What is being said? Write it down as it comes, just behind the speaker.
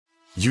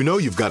You know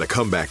you've got a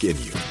comeback in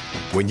you.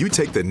 When you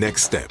take the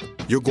next step,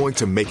 you're going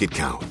to make it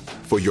count.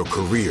 For your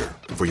career,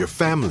 for your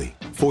family,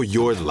 for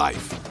your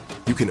life.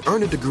 You can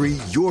earn a degree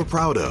you're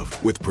proud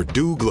of with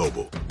Purdue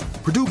Global.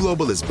 Purdue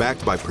Global is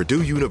backed by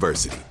Purdue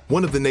University,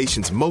 one of the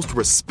nation's most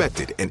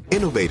respected and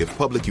innovative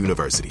public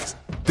universities.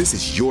 This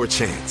is your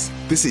chance.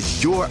 This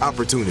is your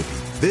opportunity.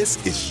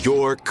 This is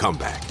your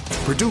comeback.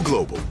 Purdue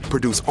Global,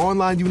 Purdue's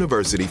online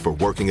university for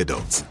working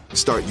adults.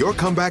 Start your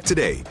comeback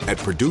today at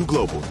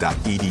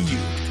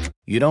purdueglobal.edu.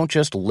 You don't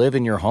just live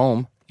in your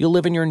home, you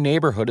live in your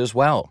neighborhood as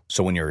well.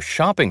 So when you're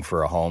shopping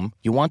for a home,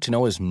 you want to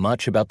know as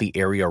much about the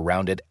area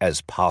around it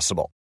as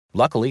possible.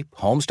 Luckily,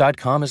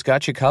 Homes.com has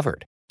got you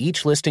covered.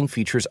 Each listing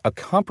features a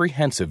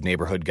comprehensive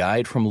neighborhood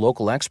guide from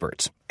local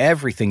experts.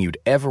 Everything you'd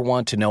ever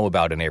want to know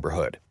about a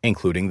neighborhood,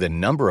 including the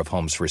number of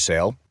homes for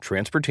sale,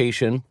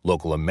 transportation,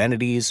 local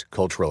amenities,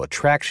 cultural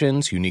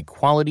attractions, unique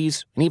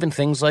qualities, and even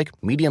things like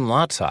median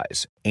lot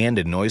size and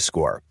a noise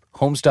score.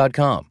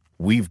 Homes.com.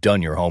 We've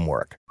done your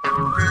homework.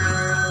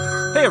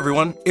 Hey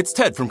everyone, it's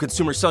Ted from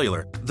Consumer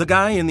Cellular, the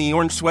guy in the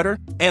orange sweater,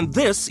 and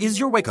this is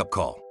your wake-up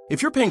call.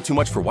 If you're paying too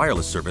much for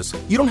wireless service,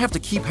 you don't have to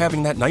keep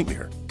having that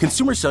nightmare.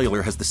 Consumer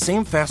Cellular has the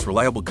same fast,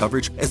 reliable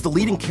coverage as the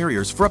leading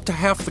carriers for up to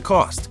half the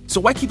cost. So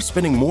why keep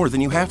spending more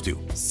than you have to?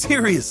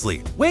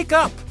 Seriously, wake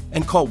up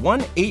and call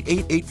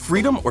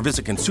 1-888-FREEDOM or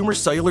visit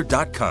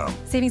consumercellular.com.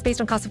 Savings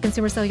based on cost of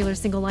Consumer Cellular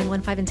single line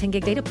 1, 5, and 10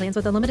 gig data plans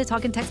with unlimited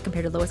talk and text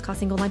compared to lowest cost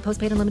single line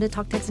postpaid unlimited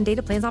talk, text, and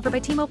data plans offered by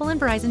T-Mobile and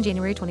Verizon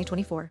January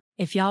 2024.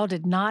 If y'all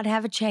did not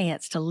have a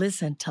chance to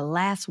listen to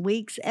last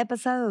week's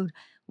episode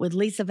with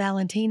Lisa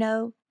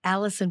Valentino,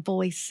 Allison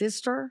Foy's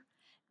sister,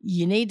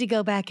 you need to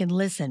go back and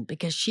listen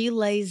because she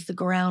lays the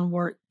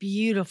groundwork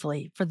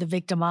beautifully for the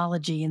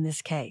victimology in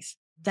this case.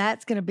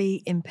 That's going to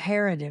be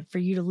imperative for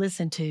you to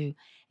listen to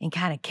and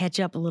kind of catch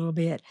up a little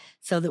bit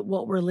so that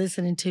what we're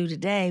listening to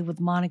today with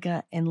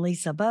Monica and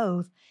Lisa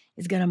both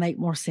is going to make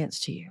more sense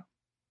to you.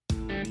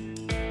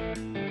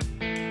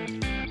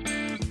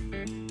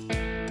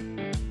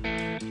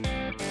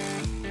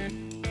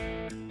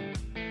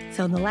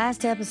 So in the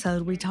last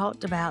episode, we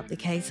talked about the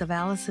case of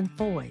Allison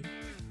Foy,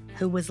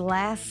 who was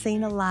last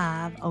seen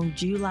alive on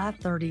July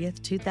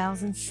 30th,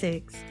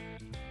 2006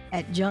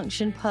 at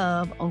Junction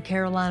Pub on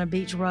Carolina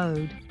Beach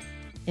Road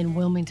in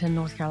Wilmington,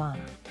 North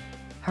Carolina.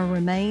 Her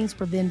remains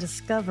were then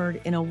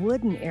discovered in a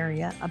wooden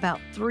area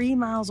about 3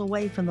 miles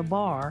away from the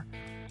bar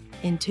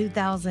in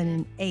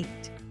 2008.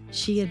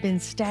 She had been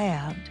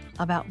stabbed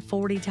about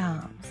 40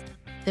 times.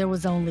 There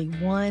was only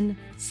one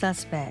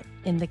suspect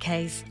in the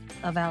case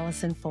of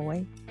Allison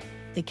Foy,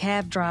 the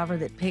cab driver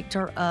that picked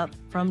her up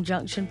from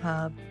Junction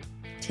Pub,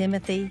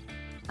 Timothy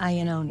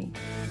Iannone.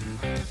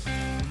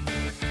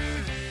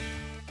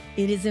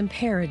 It is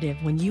imperative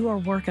when you are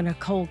working a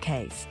cold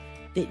case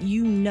that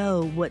you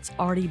know what's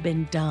already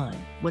been done,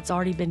 what's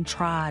already been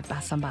tried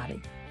by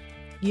somebody.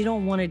 You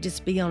don't want to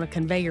just be on a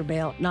conveyor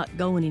belt not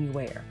going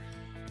anywhere.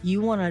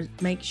 You want to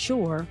make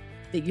sure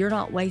that you're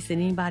not wasting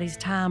anybody's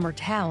time or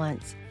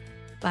talents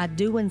by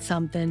doing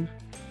something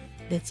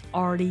that's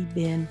already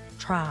been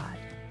tried.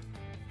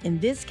 In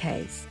this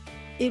case,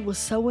 it was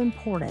so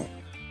important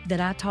that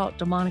I talked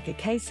to Monica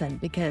Caison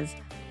because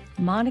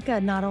Monica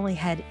not only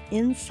had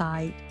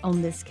insight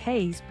on this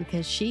case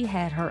because she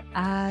had her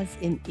eyes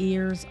and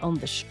ears on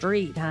the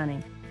street,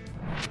 honey.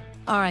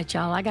 All right,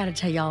 y'all, I got to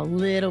tell y'all a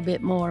little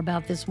bit more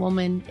about this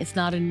woman. It's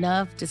not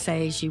enough to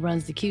say she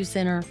runs the Q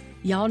Center.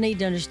 Y'all need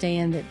to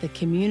understand that the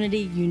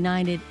Community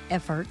United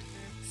Effort,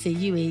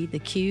 CUE, the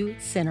Q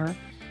Center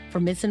for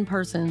Missing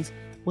Persons,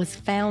 was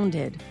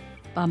founded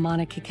by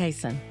Monica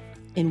Caison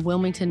in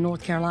Wilmington,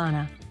 North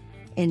Carolina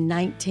in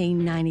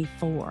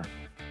 1994.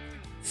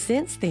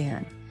 Since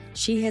then,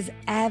 she has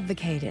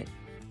advocated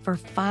for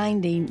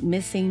finding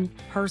missing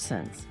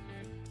persons.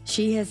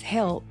 She has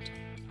helped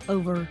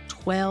over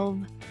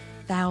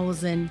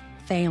 12,000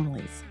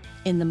 families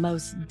in the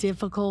most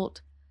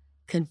difficult,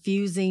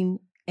 confusing,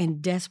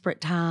 and desperate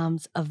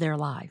times of their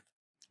life.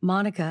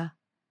 Monica,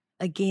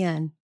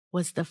 again,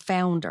 was the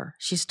founder.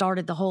 She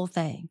started the whole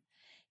thing,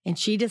 and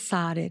she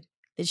decided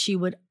that she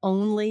would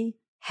only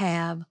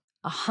have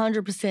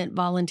 100%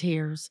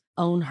 volunteers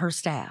on her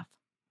staff.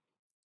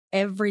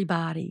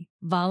 Everybody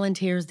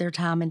volunteers their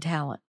time and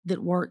talent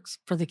that works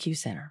for the Q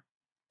Center.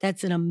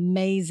 That's an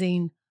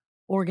amazing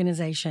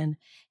organization,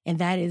 and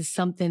that is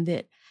something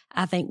that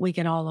I think we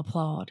can all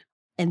applaud.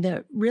 And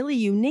the really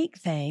unique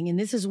thing, and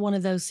this is one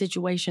of those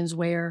situations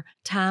where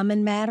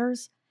timing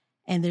matters,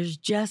 and there's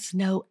just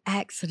no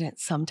accident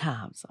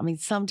sometimes. I mean,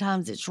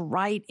 sometimes it's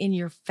right in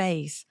your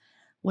face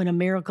when a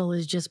miracle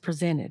is just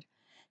presented.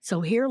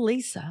 So here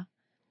Lisa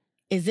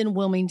is in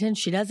Wilmington.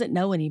 She doesn't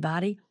know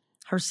anybody.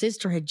 Her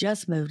sister had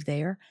just moved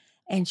there,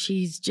 and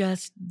she's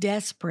just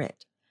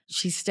desperate.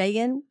 She's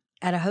staying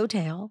at a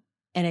hotel,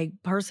 and a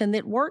person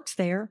that works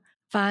there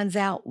finds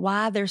out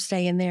why they're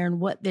staying there and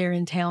what they're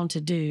in town to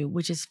do,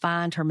 which is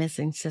find her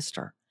missing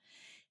sister.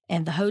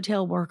 And the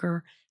hotel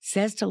worker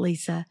says to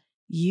Lisa,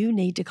 you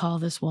need to call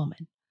this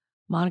woman,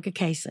 Monica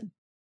Caison.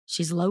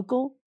 She's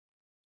local,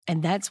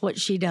 and that's what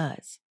she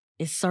does,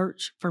 is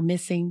search for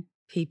missing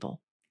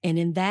people. And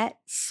in that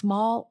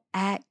small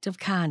act of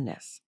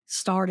kindness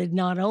started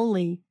not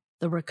only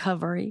the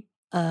recovery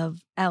of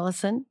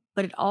Allison,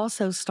 but it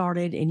also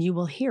started, and you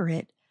will hear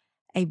it,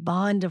 a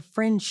bond of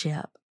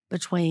friendship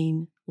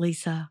between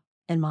Lisa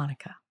and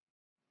Monica.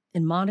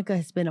 And Monica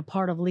has been a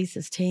part of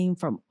Lisa's team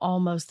from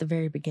almost the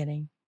very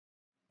beginning.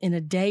 In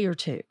a day or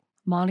two,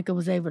 Monica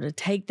was able to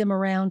take them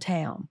around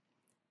town,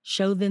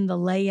 show them the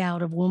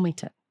layout of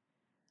Wilmington,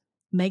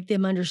 make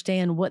them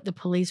understand what the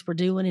police were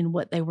doing and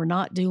what they were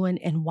not doing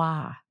and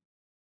why.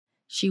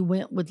 She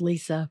went with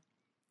Lisa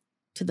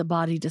to the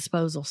body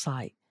disposal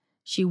site.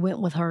 She went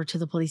with her to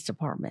the police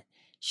department.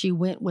 She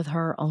went with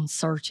her on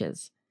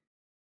searches.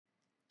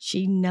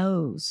 She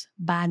knows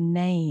by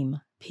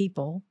name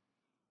people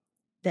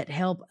that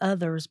help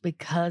others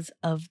because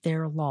of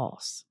their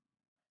loss.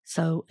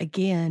 So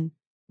again,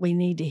 we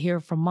need to hear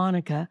from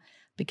Monica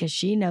because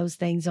she knows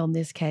things on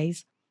this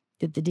case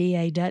that the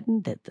DA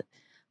doesn't, that the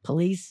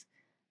police,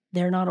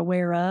 they're not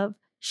aware of.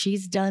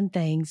 She's done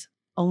things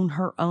on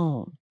her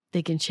own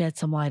that can shed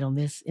some light on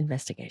this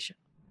investigation.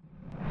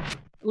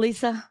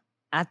 Lisa,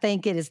 I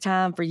think it is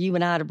time for you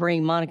and I to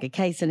bring Monica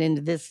Caison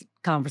into this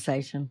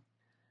conversation.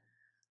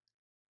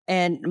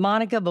 And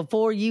Monica,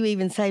 before you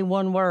even say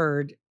one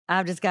word,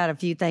 I've just got a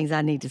few things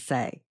I need to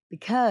say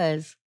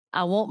because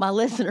I want my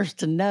listeners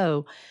to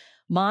know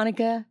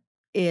Monica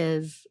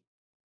is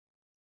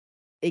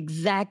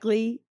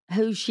exactly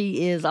who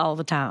she is all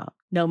the time.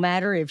 No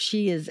matter if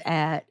she is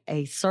at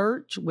a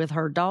search with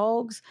her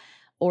dogs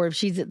or if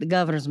she's at the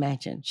governor's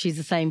mansion, she's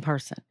the same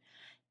person.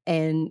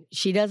 And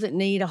she doesn't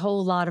need a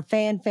whole lot of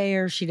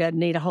fanfare. She doesn't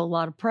need a whole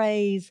lot of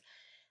praise.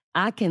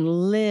 I can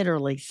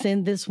literally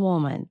send this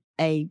woman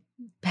a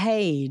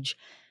page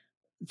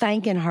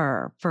thanking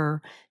her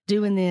for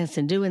doing this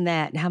and doing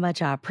that and how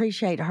much I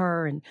appreciate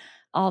her and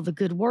all the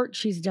good work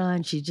she's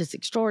done. She's just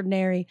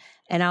extraordinary.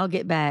 And I'll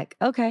get back.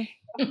 Okay.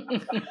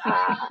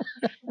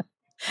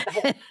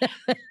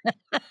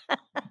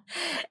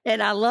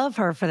 And I love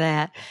her for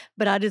that.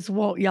 But I just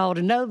want y'all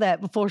to know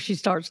that before she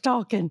starts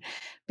talking,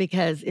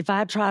 because if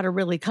I try to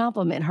really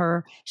compliment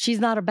her, she's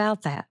not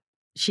about that.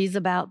 She's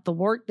about the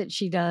work that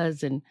she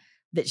does and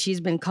that she's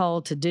been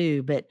called to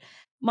do. But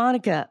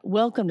Monica,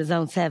 welcome to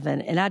Zone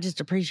 7, and I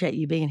just appreciate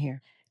you being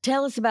here.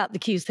 Tell us about the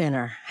Q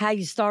Center, how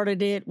you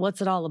started it,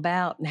 what's it all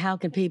about, and how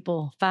can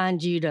people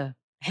find you to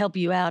help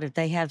you out if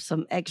they have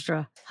some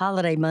extra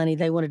holiday money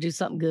they want to do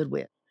something good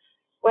with?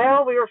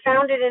 Well, we were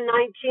founded in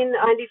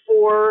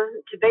 1994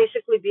 to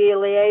basically be a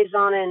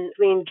liaison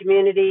between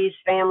communities,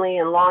 family,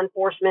 and law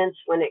enforcement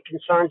when it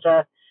concerns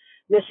a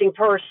missing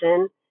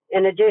person.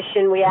 In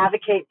addition, we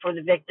advocate for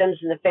the victims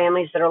and the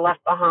families that are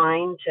left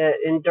behind to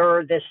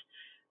endure this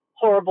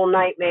horrible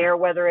nightmare,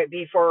 whether it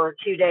be for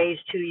 2 days,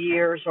 2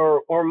 years,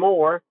 or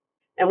more.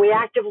 And we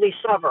actively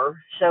suffer.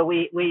 So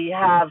we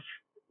have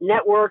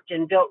networked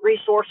and built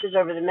resources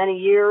over the many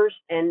years,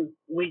 and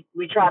we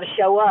try to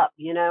show up,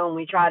 and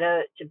we try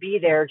to be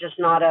there, just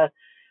not a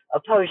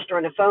poster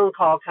and a phone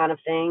call kind of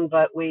thing,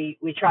 but we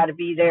try to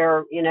be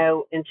there,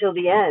 until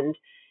the end,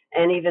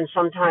 and even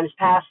sometimes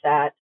past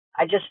that.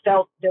 I just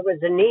felt there was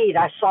a need.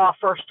 I saw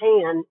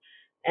firsthand,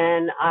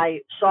 and I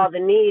saw the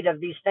need of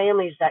these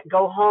families that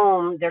go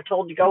home. They're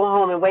told to go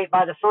home and wait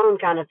by the phone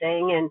kind of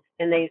thing.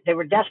 And they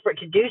were desperate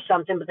to do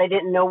something, but they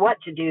didn't know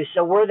what to do.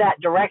 So we're that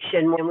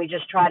direction, and we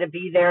just try to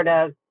be there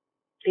to,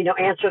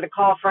 answer the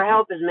call for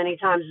help as many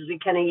times as we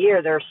can a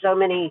year. There are so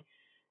many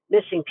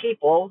missing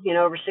people,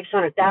 over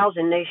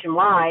 600,000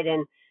 nationwide.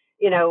 And,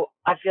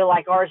 I feel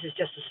like ours is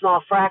just a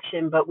small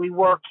fraction, but we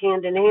work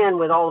hand in hand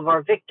with all of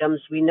our victims.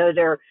 We know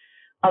their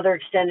other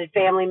extended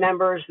family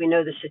members. We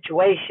know the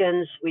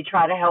situations. We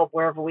try to help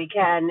wherever we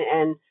can.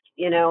 And,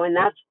 and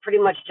that's pretty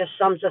much just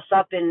sums us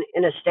up in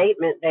a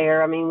statement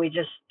there. I mean, we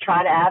just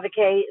try to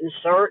advocate and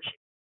search.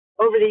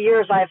 Over the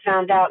years, I have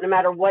found out no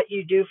matter what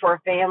you do for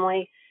a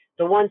family,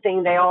 the one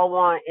thing they all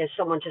want is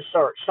someone to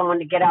search, someone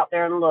to get out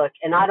there and look.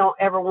 And I don't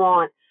ever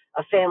want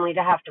a family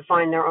to have to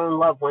find their own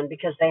loved one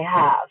because they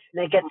have.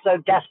 They get so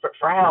desperate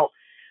for help.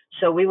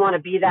 So we want to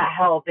be that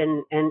help.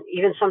 And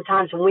even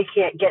sometimes when we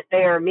can't get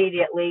there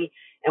immediately,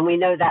 and we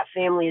know that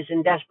family is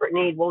in desperate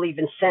need, we'll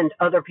even send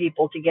other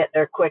people to get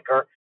there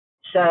quicker.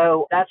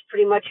 So that's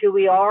pretty much who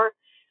we are.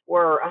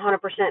 We're 100%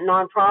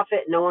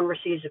 nonprofit. No one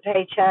receives a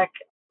paycheck.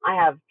 I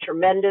have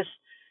tremendous,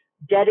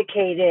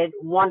 dedicated,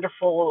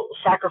 wonderful,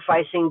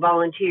 sacrificing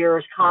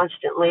volunteers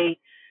constantly.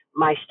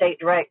 My state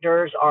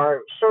directors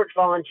are search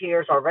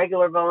volunteers, are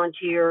regular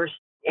volunteers.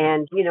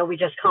 And, we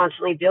just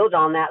constantly build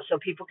on that so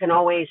people can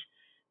always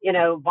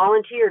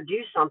volunteer, do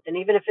something.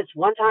 Even if it's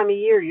one time a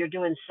year, you're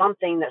doing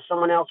something that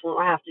someone else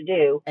won't have to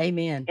do.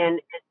 Amen. And,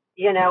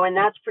 and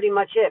that's pretty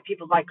much it.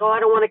 People are like, oh,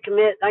 I don't want to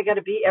commit. I got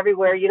to be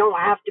everywhere. You don't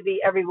have to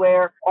be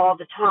everywhere all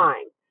the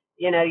time.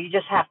 You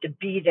just have to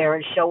be there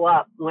and show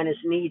up when it's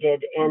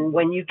needed and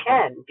when you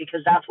can, because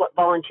that's what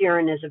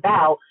volunteering is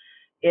about,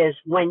 is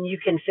when you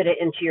can fit it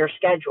into your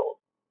schedule.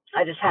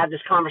 I just had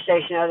this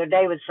conversation the other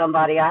day with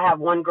somebody. I have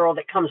one girl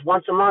that comes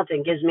once a month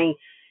and gives me,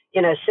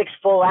 6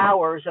 full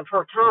hours of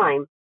her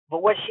time.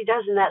 But what she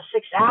does in that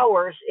 6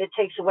 hours, it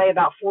takes away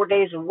about 4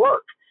 days of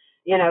work,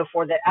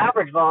 for the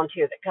average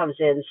volunteer that comes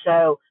in.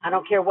 So I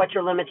don't care what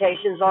your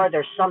limitations are.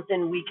 There's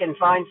something we can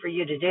find for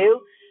you to do.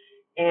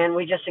 And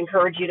we just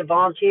encourage you to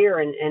volunteer.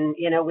 And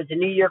with the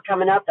new year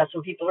coming up, that's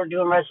when people are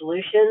doing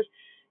resolutions.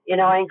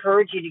 I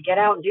encourage you to get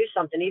out and do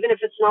something. Even if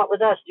it's not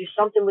with us, do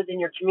something within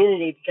your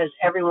community, because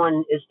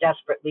everyone is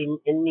desperately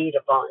in need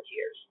of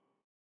volunteers.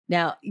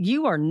 Now,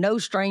 you are no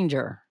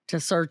stranger to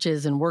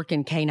searches and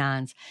working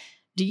canines.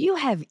 Do you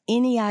have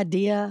any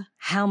idea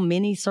how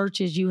many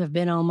searches you have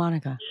been on,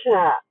 Monica?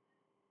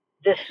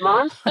 This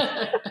month? No,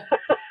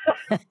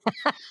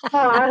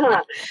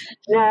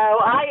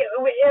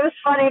 it was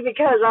funny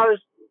because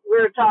we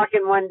were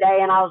talking one day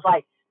and I was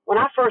like, when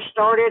I first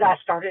started, I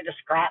started a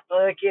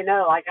scrapbook,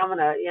 like I'm going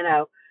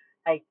to,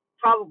 like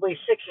probably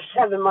 6 or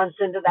 7 months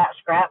into that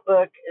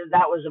scrapbook,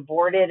 that was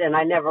aborted and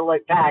I never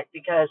looked back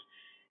because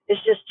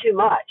it's just too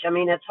much. I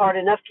mean, it's hard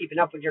enough keeping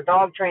up with your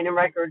dog training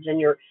records and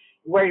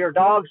where your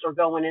dogs are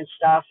going and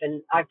stuff.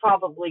 And I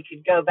probably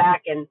could go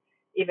back and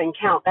even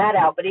count that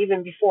out. But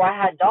even before I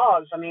had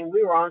dogs, I mean,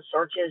 we were on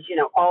searches,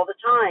 all the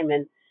time.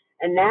 And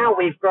now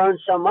we've grown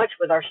so much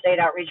with our state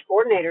outreach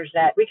coordinators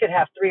that we could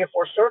have 3 or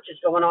 4 searches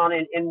going on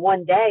in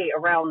one day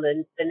around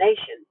the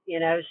nation,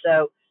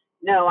 So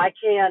no, I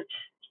can't.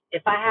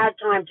 If I had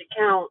time to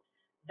count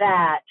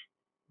that,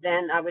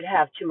 then I would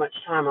have too much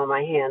time on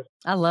my hands.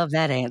 I love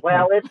that answer.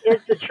 Well,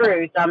 it's the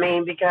truth. I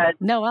mean, because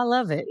no, I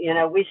love it.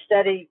 We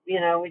study,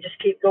 we just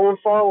keep going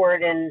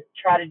forward and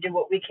try to do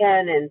what we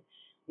can. And,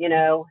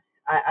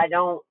 I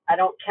don't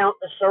count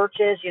the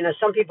searches.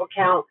 Some people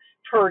count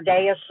per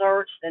day a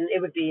search, then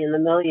it would be in the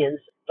millions.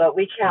 But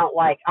we count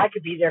like I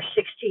could be there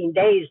 16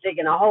 days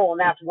digging a hole,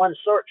 and that's one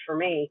search for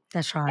me.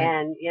 That's right.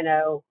 And,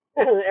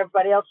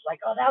 everybody else is like,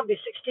 oh, that would be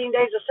 16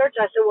 days of search.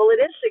 I said, well,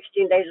 it is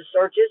 16 days of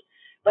searches,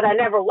 but I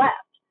never left.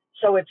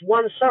 So it's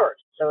one search.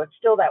 So it's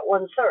still that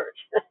one search.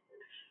 So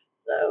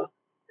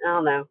I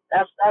don't know.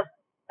 That's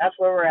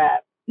where we're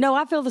at. No,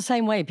 I feel the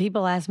same way.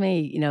 People ask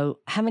me,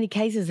 how many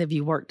cases have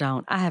you worked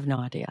on? I have no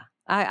idea.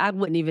 I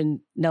wouldn't even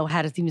know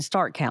how to even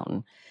start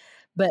counting.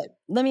 But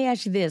let me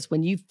ask you this.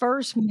 When you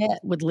first met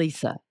with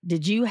Lisa,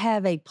 did you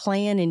have a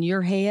plan in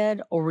your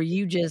head, or were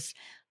you just,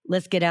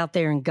 let's get out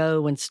there and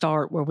go and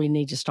start where we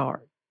need to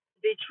start? To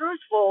be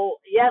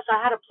truthful, yes,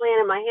 I had a plan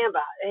in my head,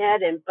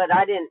 but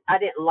I didn't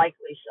like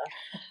Lisa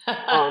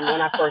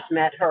when I first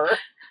met her.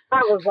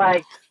 I was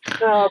like,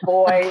 oh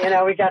boy,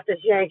 we got this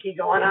Yankee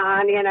going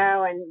on,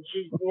 and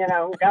she's,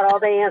 got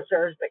all the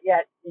answers, but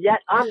yet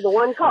I'm the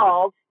one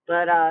called.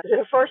 But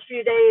the first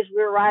few days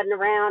we were riding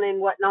around and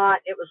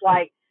whatnot, it was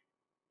like,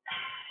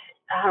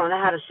 I don't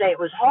know how to say it. It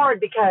was hard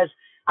because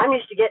I'm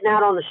used to getting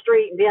out on the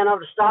street and being able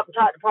to stop and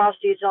talk to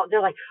prostitutes.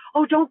 They're like,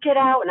 oh, don't get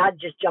out. And I'd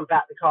just jump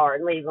out the car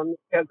and leave them.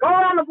 Go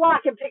around the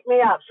block and pick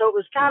me up. So it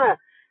was kind of,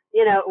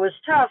 it was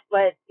tough,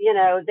 but,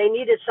 they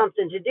needed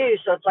something to do.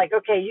 So it's like,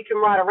 okay, you can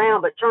ride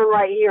around, but turn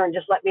right here and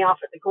just let me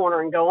off at the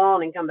corner and go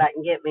on and come back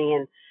and get me.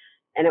 And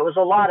it was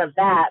a lot of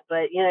that,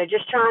 but,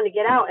 just trying to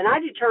get out. And I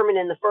determined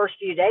in the first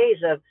few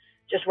days of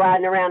just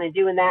riding around and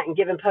doing that and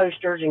giving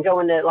posters and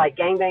going to like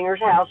gangbangers'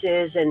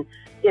 houses and,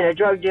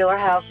 drug dealer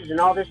houses and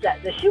all this, that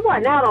she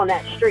wasn't out on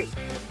that street.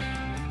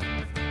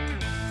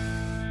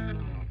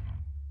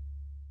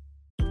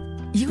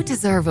 You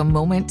deserve a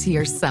moment to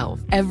yourself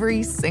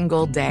every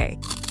single day.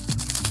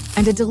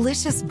 And a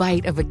delicious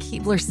bite of a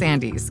Keebler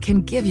Sandies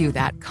can give you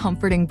that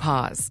comforting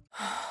pause.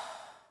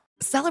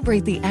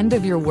 Celebrate the end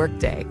of your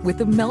workday with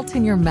the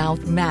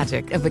melt-in-your-mouth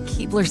magic of a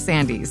Keebler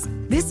Sandies.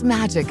 This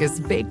magic is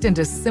baked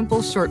into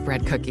simple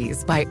shortbread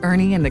cookies by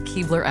Ernie and the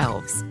Keebler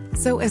Elves.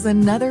 So as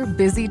another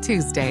busy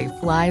Tuesday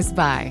flies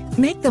by,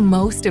 make the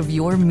most of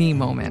your me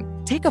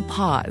moment. Take a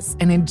pause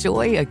and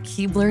enjoy a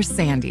Keebler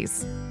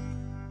Sandies.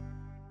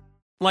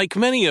 Like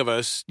many of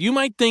us, you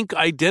might think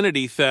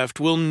identity theft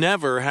will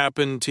never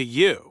happen to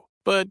you.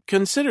 But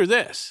consider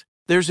this.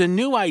 There's a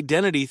new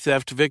identity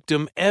theft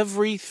victim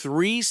every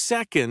 3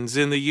 seconds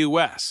in the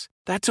U.S.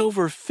 That's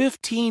over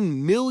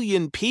 15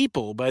 million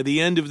people by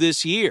the end of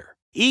this year,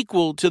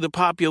 equal to the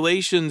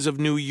populations of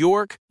New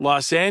York,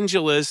 Los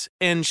Angeles,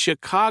 and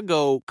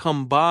Chicago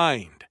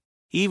combined.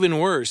 Even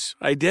worse,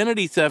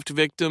 identity theft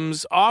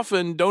victims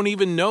often don't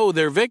even know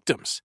they're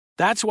victims.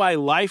 That's why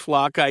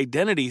LifeLock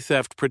Identity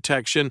Theft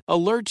Protection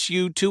alerts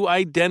you to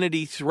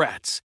identity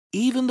threats,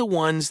 even the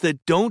ones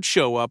that don't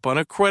show up on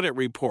a credit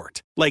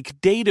report, like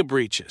data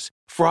breaches,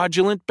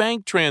 fraudulent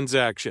bank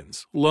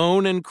transactions,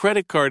 loan and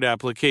credit card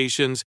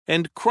applications,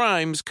 and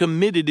crimes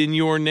committed in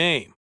your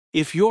name.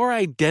 If your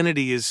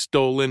identity is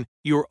stolen,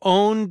 your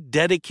own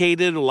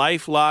dedicated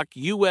LifeLock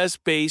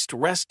U.S.-based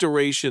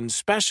restoration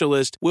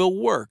specialist will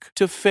work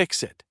to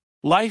fix it.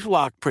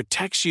 LifeLock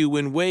protects you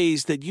in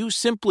ways that you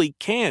simply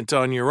can't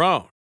on your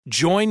own.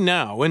 Join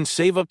now and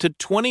save up to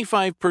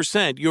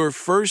 25% your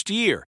first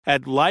year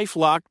at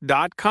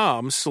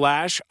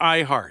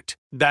LifeLock.com/iHeart.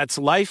 That's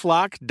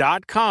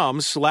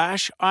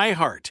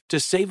LifeLock.com/iHeart to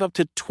save up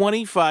to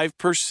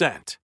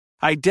 25%.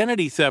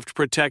 Identity theft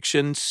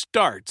protection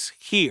starts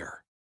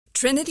here.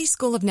 Trinity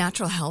School of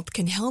Natural Health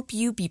can help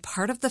you be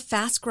part of the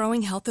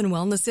fast-growing health and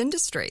wellness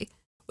industry.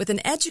 With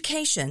an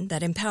education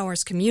that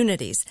empowers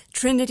communities,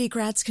 Trinity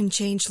grads can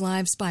change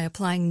lives by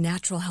applying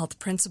natural health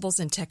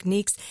principles and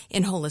techniques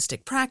in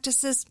holistic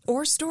practices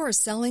or stores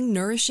selling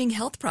nourishing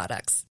health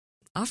products.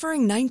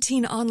 Offering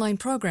 19 online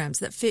programs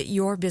that fit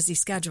your busy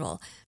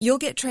schedule, you'll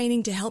get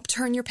training to help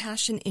turn your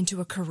passion into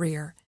a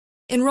career.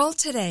 Enroll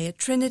today at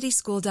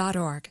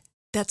trinityschool.org.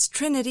 That's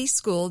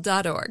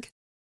trinityschool.org.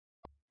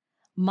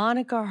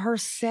 Monica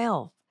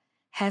herself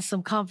has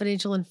some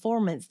confidential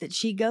informants that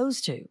she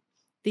goes to,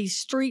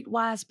 these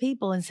streetwise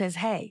people, and says,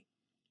 hey,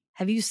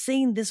 have you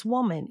seen this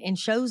woman? And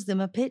shows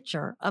them a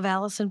picture of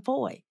Allison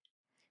Foy.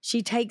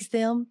 She takes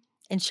them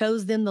and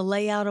shows them the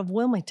layout of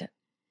Wilmington.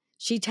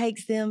 She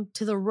takes them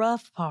to the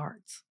rough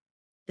parts,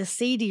 the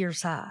seedier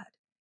side.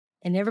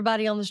 And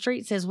everybody on the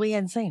street says we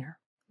hadn't seen her.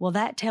 Well,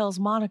 that tells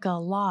Monica a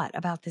lot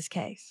about this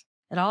case.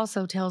 It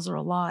also tells her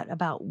a lot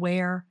about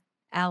where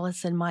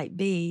Allison might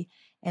be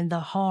and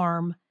the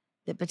harm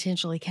that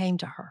potentially came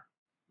to her.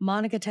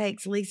 Monica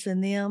takes Lisa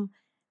and them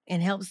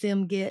and helps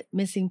them get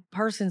missing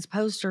persons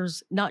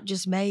posters not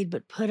just made,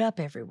 but put up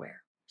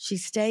everywhere. She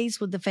stays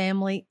with the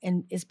family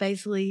and is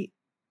basically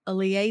a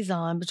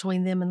liaison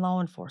between them and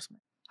law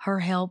enforcement. Her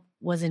help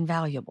was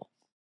invaluable.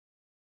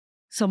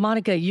 So,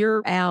 Monica,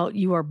 you're out,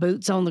 you are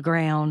boots on the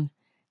ground.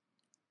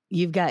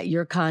 You've got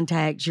your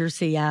contacts, your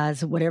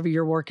CIs, whatever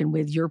you're working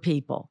with, your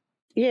people.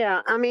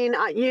 Yeah, I mean,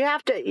 you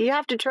have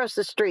to trust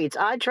the streets.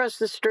 I trust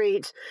the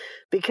streets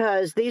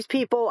because these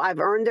people,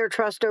 I've earned their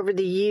trust over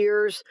the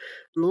years.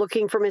 I'm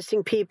looking for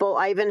missing people.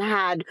 I even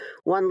had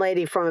one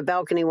lady from a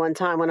balcony one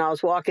time when I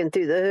was walking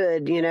through the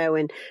hood,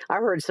 and I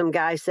heard some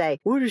guy say,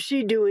 "What is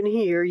she doing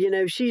here?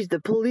 She's the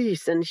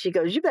police." And she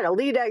goes, "You better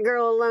leave that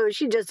girl alone.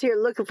 She's just here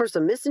looking for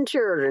some missing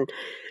children."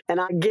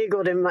 And I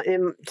giggled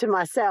to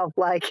myself,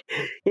 like,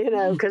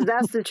 because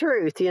that's the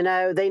truth. They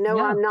know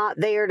Yeah. I'm not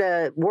there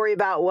to worry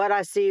about what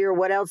I see or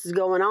what else is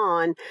going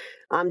on.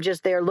 I'm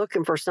just there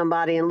looking for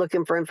somebody and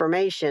looking for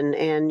information.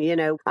 And,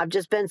 I've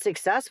just been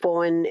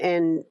successful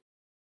and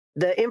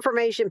the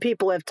information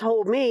people have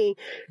told me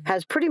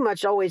has pretty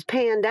much always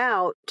panned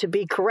out to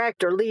be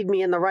correct or lead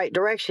me in the right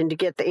direction to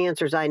get the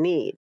answers I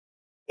need.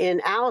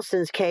 In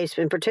Allison's case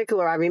in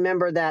particular, I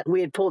remember that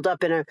we had pulled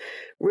up in a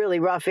really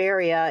rough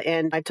area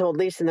and I told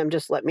Lisa and them,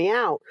 just let me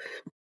out.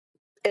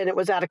 And it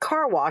was at a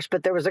car wash,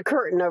 but there was a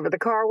curtain over the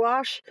car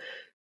wash.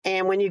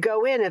 And when you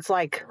go in, it's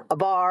like a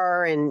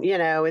bar and,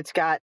 it's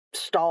got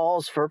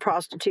stalls for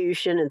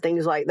prostitution and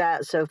things like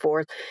that, so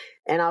forth.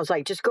 And I was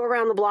like, just go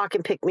around the block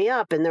and pick me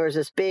up. And there was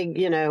this big,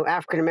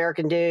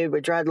 African-American dude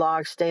with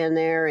dreadlocks standing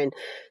there. And,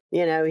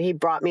 he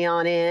brought me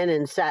on in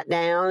and sat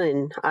down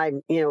and I,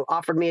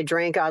 offered me a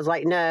drink. I was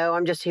like, no,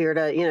 I'm just here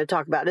to,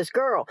 talk about this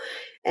girl.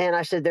 And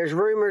I said, there's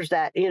rumors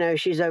that,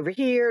 she's over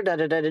here,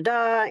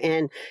 da-da-da-da-da.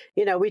 And,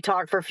 we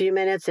talked for a few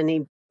minutes and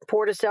he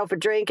poured himself a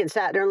drink and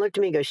sat there and looked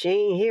at me and goes, she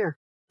ain't here.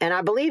 And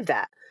I believe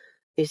that.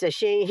 He said,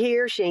 she ain't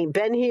here. She ain't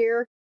been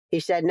here. He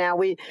said, now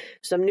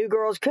some new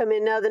girls come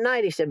in the other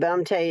night. He said, but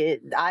I'm telling you,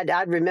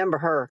 I'd remember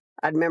her.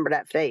 I'd remember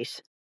that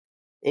face.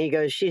 And he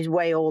goes, she's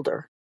way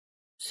older.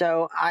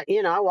 So I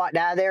walked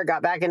out of there,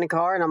 got back in the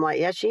car and I'm like,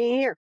 yeah, she ain't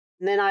here.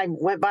 And then I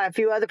went by a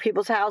few other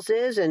people's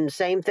houses and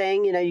same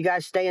thing, you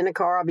guys stay in the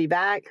car. I'll be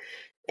back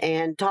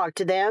and talk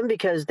to them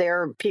because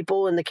they're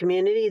people in the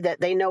community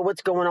that they know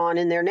what's going on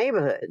in their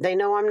neighborhood. They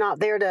know I'm not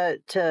there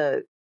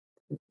to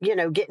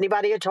get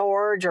anybody a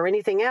charge or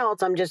anything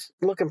else. I'm just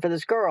looking for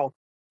this girl.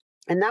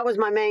 And that was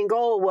my main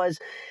goal was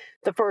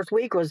the first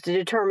week was to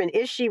determine,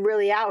 is she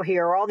really out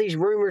here? Are all these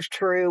rumors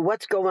true?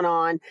 What's going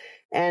on?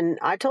 And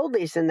I told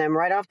Lisa and them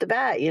right off the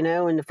bat, in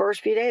the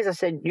first few days, I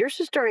said, your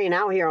sister ain't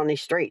out here on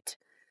these streets.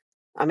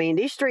 I mean,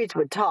 these streets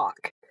would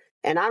talk.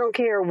 And I don't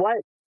care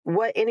what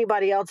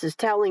anybody else is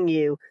telling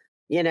you,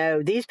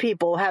 these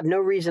people have no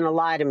reason to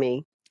lie to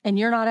me. And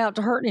you're not out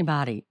to hurt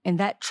anybody. And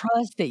that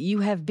trust that you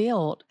have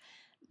built,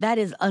 that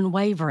is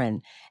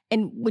unwavering.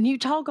 And when you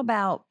talk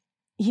about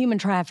human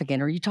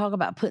trafficking or you talk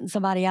about putting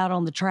somebody out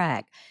on the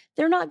track,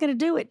 they're not going to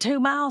do it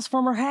 2 miles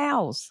from her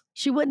house.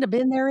 She wouldn't have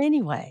been there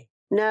anyway.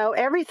 No,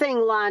 everything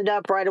lined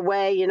up right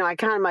away.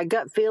 My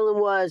gut feeling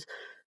was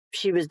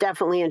she was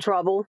definitely in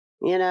trouble.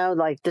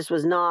 Like this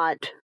was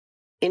not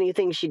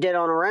anything she did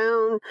on her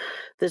own.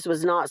 This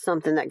was not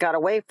something that got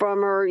away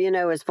from her,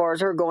 as far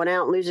as her going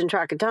out and losing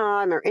track of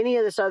time or any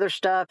of this other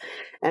stuff.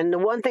 And the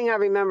one thing I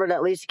remember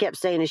that Lisa kept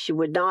saying is she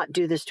would not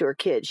do this to her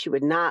kids. She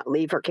would not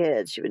leave her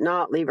kids. She would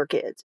not leave her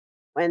kids.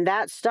 And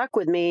that stuck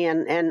with me.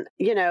 And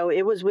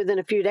it was within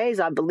a few days,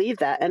 I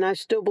believed that. And I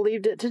still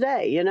believed it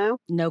today,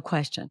 No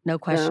question. No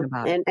question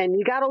about it. And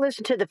you got to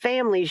listen to the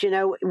families.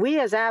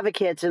 We as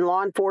advocates and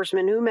law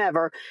enforcement,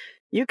 whomever,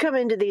 you come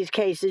into these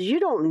cases,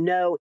 you don't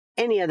know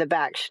any of the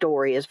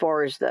backstory as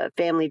far as the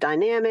family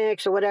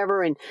dynamics or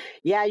whatever. And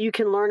yeah, you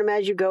can learn them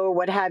as you go or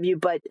what have you,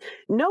 but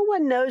no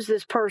one knows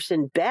this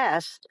person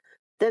best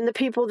than the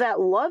people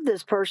that love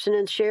this person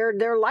and shared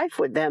their life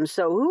with them.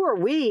 So who are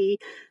we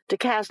to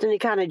cast any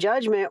kind of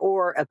judgment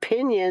or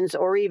opinions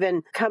or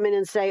even come in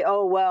and say,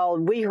 oh, well,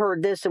 we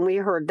heard this and we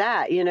heard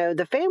that? You know,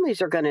 the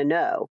families are going to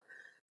know.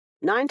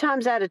 9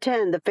 times out of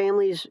 10, the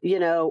families, you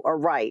know, are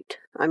right.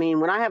 I mean,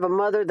 when I have a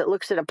mother that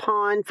looks at a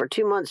pond for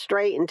 2 months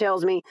straight and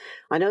tells me,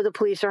 I know the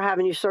police are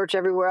having you search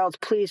everywhere else,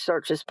 please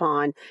search this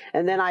pond.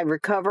 And then I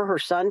recover her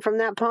son from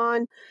that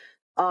pond.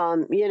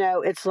 You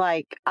know, it's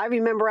like, I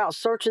remember out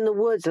searching the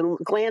woods and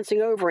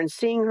glancing over and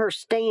seeing her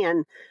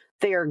stand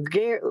there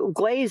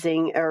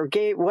glazing or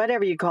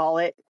whatever you call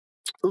it,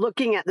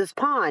 looking at this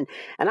pond.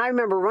 And I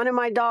remember running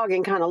my dog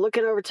and kind of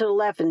looking over to the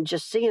left and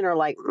just seeing her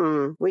like,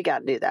 we got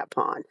to do that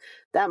pond.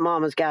 That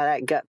mama's got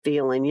that gut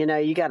feeling, you know,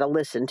 you got to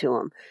listen to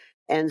them.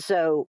 And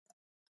so,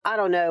 I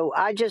don't know.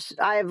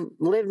 I've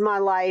lived my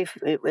life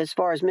as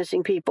far as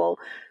missing people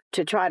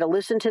to try to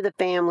listen to the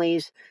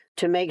families,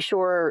 to make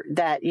sure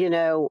that, you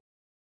know,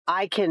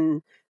 I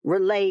can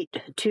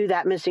relate to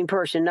that missing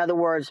person. In other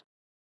words,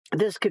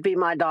 this could be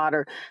my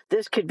daughter.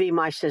 This could be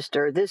my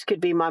sister. This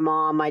could be my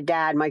mom, my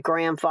dad, my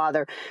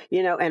grandfather,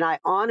 you know, and I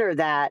honor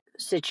that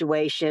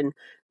situation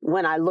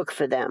when I look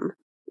for them,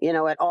 you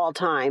know, at all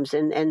times.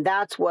 And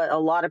that's what a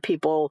lot of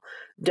people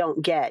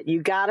don't get.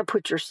 You got to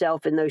put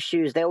yourself in those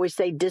shoes. They always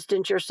say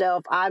distance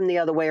yourself. I'm the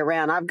other way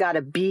around. I've got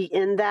to be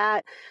in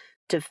that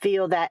to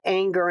feel that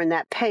anger and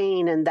that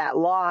pain and that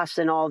loss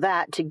and all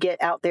that, to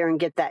get out there and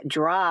get that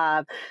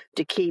drive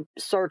to keep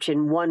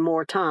searching one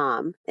more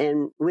time.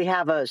 And we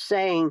have a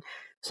saying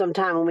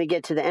sometime when we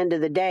get to the end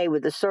of the day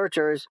with the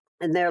searchers,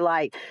 and they're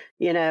like,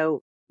 you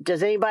know,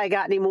 does anybody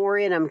got any more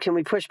in them? Can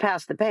we push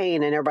past the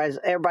pain? And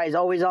everybody's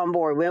always on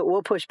board.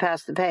 We'll push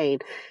past the pain.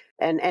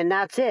 And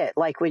that's it.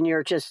 Like when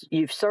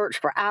you've searched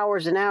for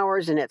hours and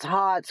hours and it's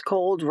hot, it's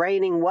cold,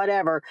 raining,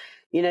 whatever,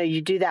 you know,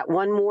 you do that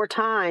one more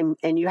time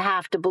and you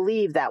have to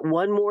believe that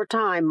one more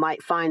time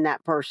might find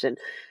that person.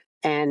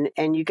 And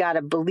you got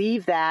to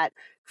believe that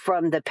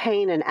from the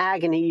pain and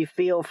agony you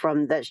feel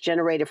that's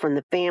generated from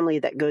the family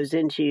that goes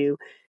into you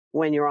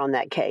when you're on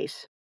that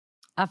case.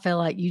 I feel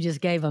like you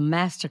just gave a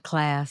master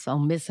class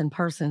on missing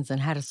persons and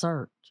how to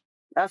search.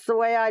 That's the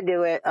way I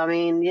do it. I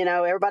mean, you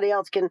know, everybody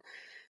else can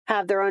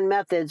have their own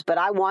methods, but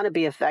I want to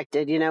be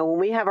affected. You know, when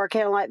we have our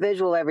candlelight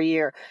vigil every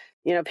year,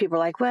 you know, people are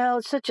like, well,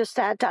 it's such a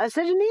sad time. I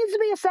said, it needs to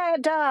be a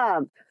sad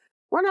time.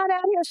 We're not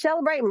out here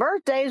celebrating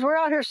birthdays. We're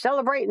out here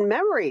celebrating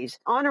memories,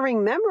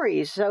 honoring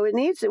memories. So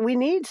we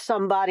need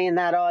somebody in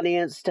that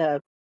audience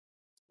to,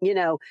 you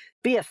know,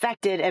 be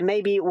affected, and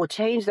maybe it will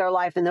change their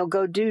life and they'll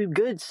go do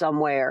good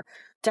somewhere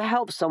to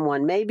help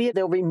someone. Maybe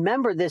they'll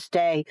remember this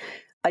day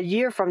a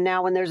year from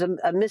now when there's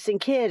a missing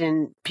kid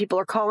and people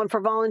are calling for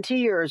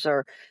volunteers,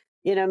 or,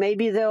 you know,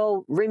 maybe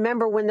they'll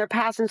remember when they're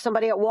passing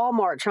somebody at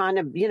Walmart trying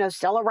to, you know,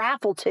 sell a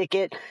raffle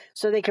ticket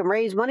so they can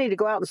raise money to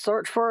go out and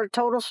search for a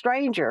total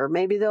stranger.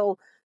 Maybe they'll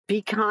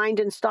be kind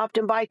and stop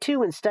and buy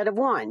 2 instead of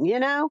 1, you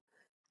know?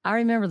 I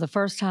remember the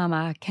first time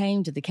I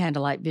came to the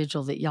candlelight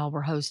vigil that y'all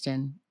were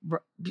hosting.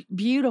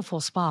 Beautiful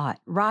spot,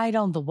 right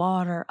on the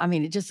water. I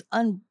mean, it just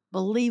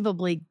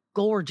unbelievably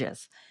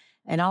gorgeous.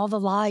 And all the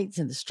lights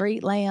and the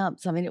street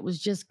lamps. I mean, it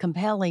was just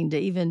compelling to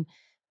even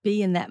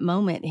be in that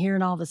moment,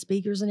 hearing all the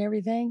speakers and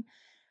everything.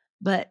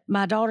 But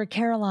my daughter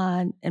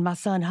Caroline and my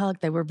son Huck,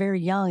 they were very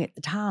young at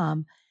the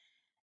time,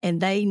 and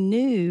they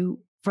knew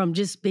from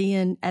just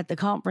being at the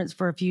conference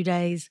for a few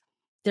days,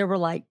 there were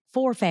like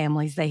 4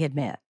 families they had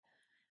met.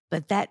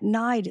 But that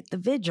night at the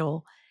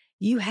vigil,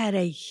 you had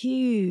a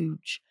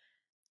huge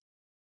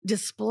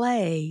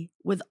display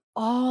with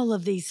all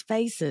of these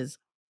faces.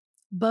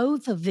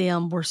 Both of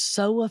them were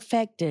so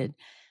affected.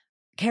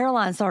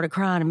 Caroline started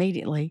crying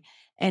immediately,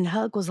 and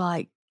Huck was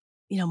like,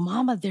 you know,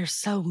 Mama, there's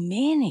so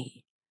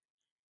many.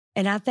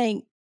 And I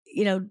think,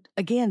 you know,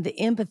 again, the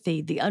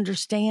empathy, the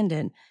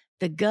understanding,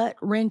 the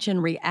gut-wrenching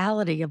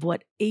reality of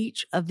what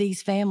each of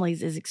these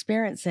families is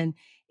experiencing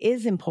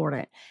is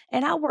important.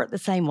 And I work the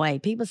same way.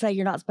 People say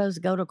you're not supposed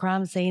to go to a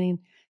crime scene and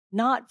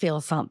not feel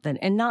something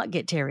and not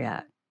get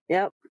teary-eyed.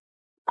 Yep.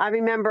 I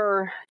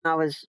remember I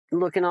was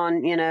looking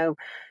on, you know,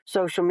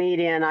 social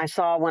media, and I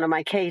saw one of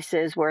my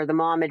cases where the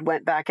mom had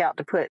went back out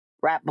to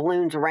wrap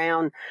balloons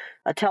around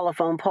a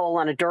telephone pole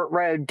on a dirt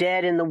road,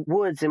 dead in the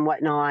woods and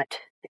whatnot.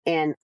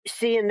 And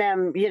seeing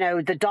them, you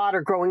know, the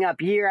daughter growing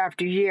up year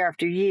after year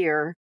after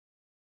year.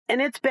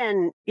 And it's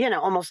been, you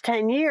know, almost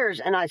 10 years,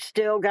 and I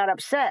still got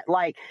upset,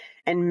 like,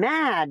 and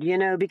mad, you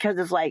know, because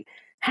it's like,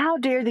 how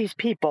dare these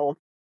people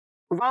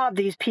rob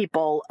these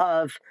people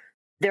of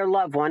their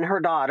loved one,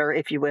 her daughter,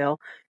 if you will.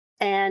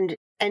 And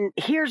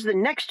here's the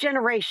next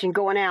generation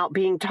going out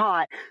being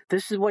taught,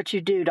 this is what you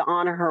do to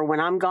honor her. When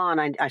I'm gone,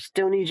 I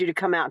still need you to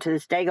come out to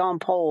this daggone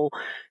pole,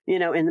 you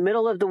know, in the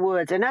middle of the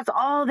woods. And that's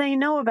all they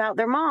know about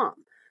their mom,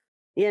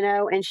 you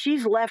know, and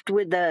she's left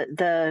with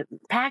the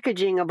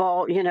packaging of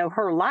all, you know,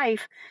 her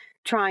life,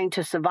 trying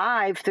to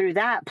survive through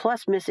that,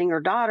 plus missing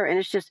her daughter. And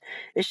it's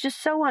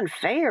just so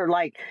unfair.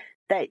 Like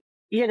that,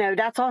 you know,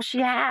 that's all she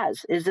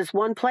has is this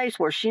one place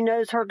where she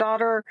knows her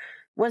daughter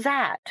was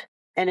at.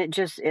 And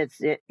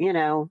you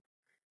know,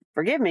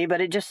 forgive me,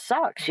 but it just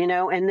sucks,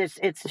 and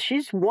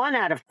she's one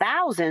out of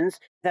thousands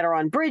that are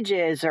on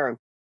bridges or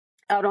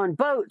out on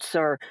boats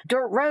or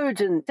dirt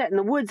roads and set in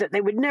the woods that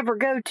they would never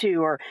go to,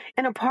 or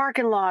in a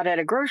parking lot at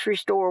a grocery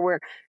store where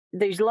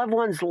these loved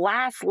ones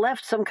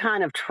left some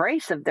kind of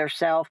trace of their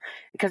self,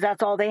 because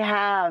that's all they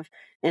have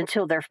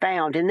until they're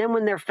found. And then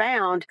when they're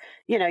found,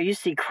 you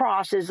see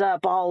crosses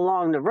up all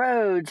along the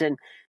roads and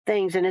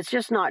things, and it's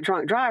just not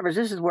drunk drivers.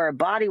 This is where a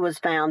body was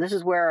found. This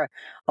is where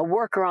a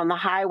worker on the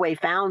highway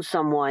found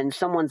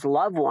someone's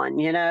loved one,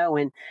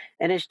 and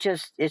it's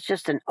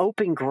just an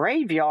open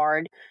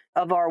graveyard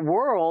of our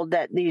world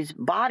that these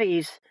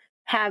bodies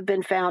have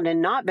been found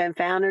and not been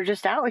found are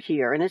just out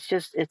here. And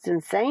it's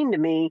insane to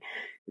me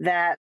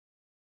that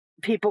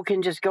people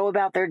can just go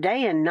about their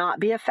day and not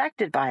be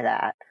affected by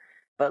that.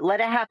 But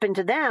let it happen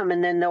to them,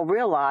 and then they'll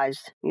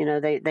realize,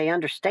 they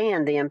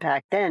understand the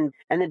impact then,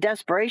 and the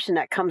desperation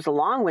that comes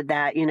along with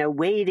that,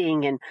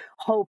 waiting and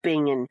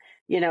hoping. And,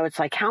 it's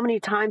like, how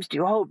many times do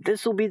you hope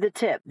this will be the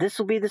tip? This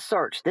will be the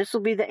search. This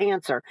will be the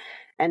answer.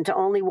 And to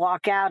only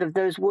walk out of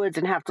those woods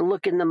and have to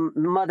look in the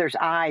mother's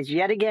eyes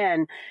yet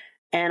again.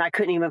 And I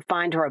couldn't even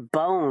find her a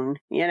bone,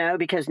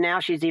 because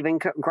now she's even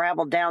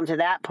graveled down to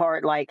that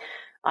part. Like,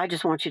 I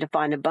just want you to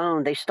find a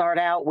bone. They start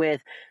out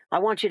with, I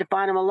want you to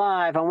find him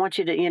alive. I want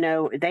you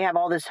to, they have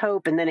all this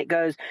hope. And then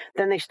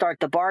they start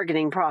the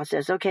bargaining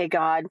process. Okay,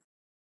 God,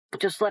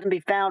 just let him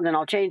be found and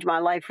I'll change my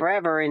life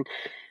forever. And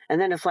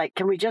then it's like,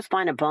 can we just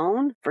find a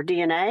bone for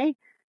DNA?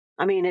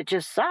 I mean, it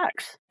just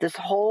sucks. This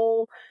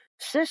whole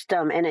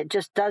system, and it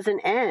just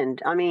doesn't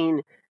end. I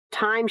mean,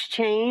 times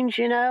change,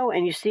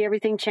 and you see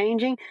everything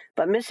changing,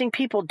 but missing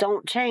people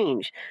don't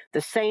change.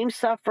 The same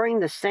suffering,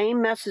 the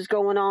same mess is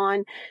going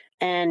on.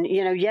 And,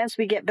 yes,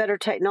 we get better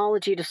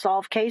technology to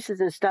solve cases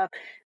and stuff,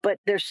 but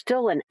there's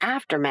still an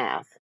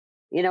aftermath.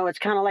 It's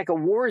kind of like a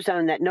war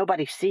zone that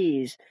nobody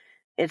sees.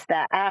 It's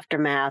that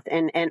aftermath.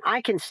 And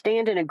I can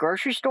stand in a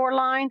grocery store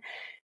line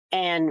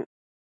and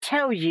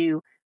tell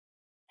you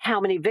how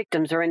many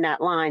victims are in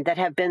that line that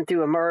have been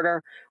through a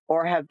murder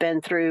or have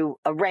been through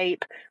a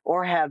rape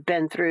or have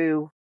been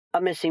through a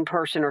missing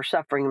person or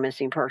suffering a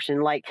missing person.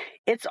 Like,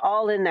 it's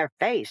all in their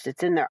face.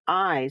 It's in their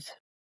eyes.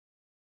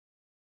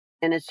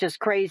 And it's just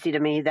crazy to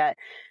me that,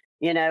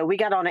 we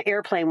got on an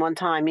airplane one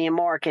time, me and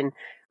Mark, and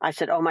I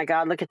said, oh my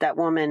God, look at that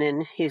woman.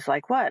 And he's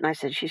like, what? And I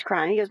said, she's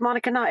crying. He goes,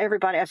 Monica, not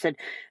everybody. I said,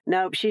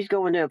 nope, she's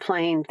going to a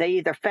plane. They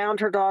either found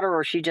her daughter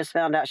or she just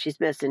found out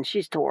she's missing.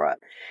 She's tore up.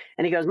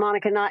 And he goes,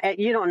 Monica,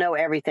 you don't know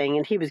everything.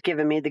 And he was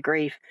giving me the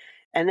grief.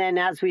 And then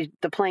as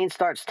the plane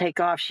starts to take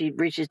off, she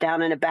reaches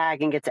down in a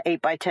bag and gets an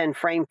 8x10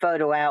 frame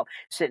photo out,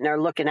 sitting there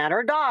looking at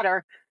her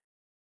daughter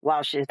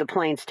while the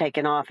plane's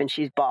taking off, and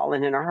she's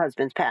bawling and her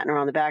husband's patting her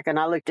on the back. And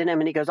I looked at him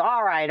and he goes,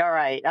 all right,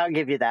 I'll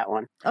give you that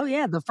one. Oh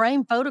yeah. The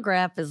frame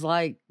photograph is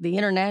like the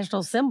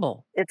international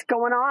symbol. It's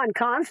going on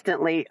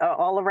constantly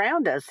all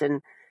around us.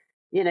 And,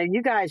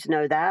 you guys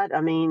know that.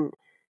 I mean,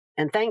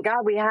 and thank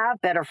God we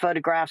have better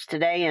photographs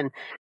today and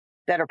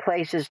better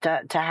places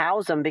to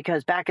house them,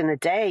 because back in the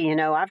day,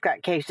 I've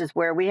got cases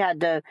where we had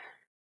to,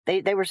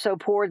 they were so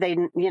poor,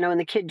 and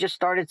the kid just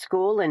started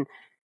school and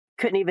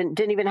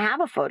didn't even have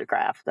a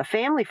photograph, the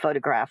family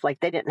photograph. Like,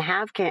 they didn't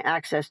have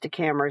access to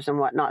cameras and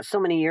whatnot so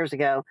many years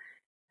ago.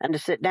 And to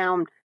sit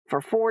down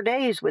for 4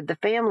 days with the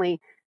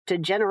family to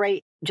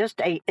generate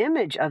just an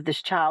image of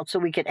this child so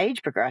we could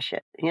age progress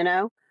it,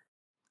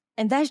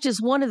 And that's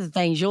just one of the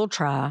things you'll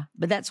try.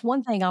 But that's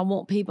one thing I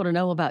want people to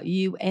know about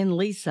you and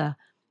Lisa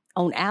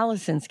on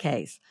Allison's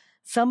case.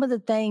 Some of the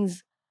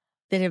things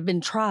that have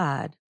been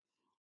tried.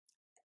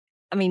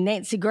 I mean,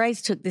 Nancy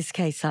Grace took this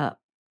case up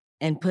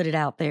and put it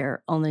out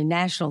there on the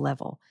national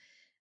level.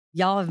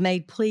 Y'all have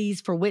made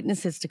pleas for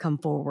witnesses to come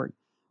forward.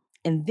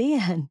 And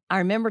then I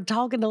remember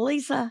talking to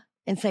Lisa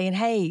and saying,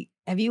 hey,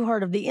 have you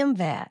heard of the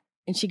MVAT?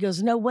 And she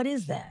goes, no, what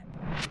is that?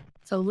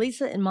 So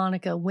Lisa and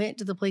Monica went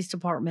to the police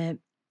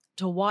department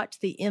to watch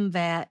the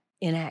MVAT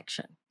in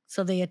action.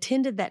 So they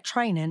attended that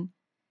training.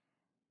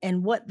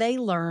 And what they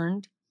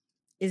learned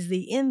is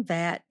the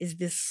MVAT is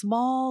this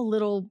small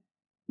little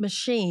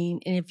machine.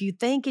 And if you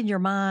think in your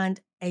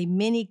mind, a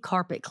mini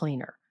carpet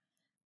cleaner,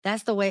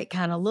 that's the way it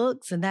kind of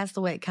looks, and that's the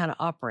way it kind of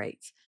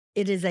operates.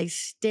 It is a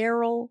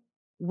sterile,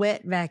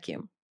 wet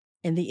vacuum.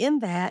 And the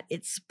MVAT,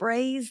 it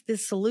sprays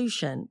this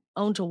solution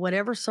onto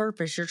whatever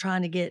surface you're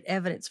trying to get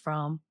evidence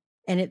from.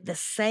 And at the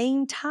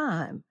same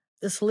time,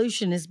 the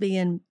solution is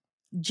being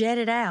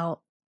jetted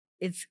out.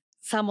 It's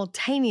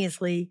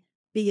simultaneously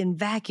being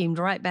vacuumed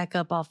right back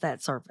up off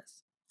that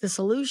surface. The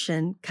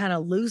solution kind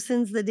of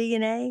loosens the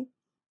DNA,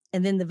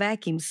 and then the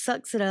vacuum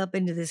sucks it up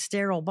into this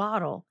sterile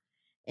bottle.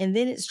 And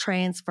then it's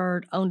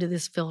transferred onto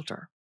this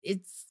filter.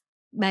 It's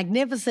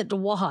magnificent to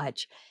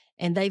watch.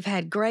 And they've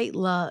had great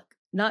luck,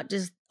 not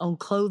just on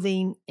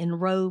clothing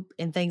and rope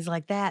and things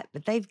like that,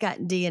 but they've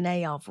gotten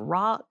DNA off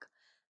rock,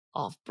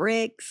 off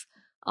bricks,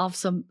 off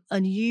some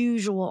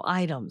unusual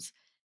items.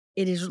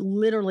 It has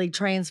literally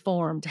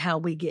transformed how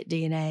we get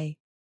DNA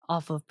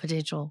off of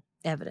potential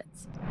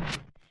evidence.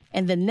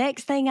 And the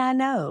next thing I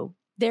know,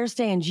 there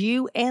stands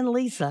you and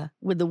Lisa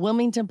with the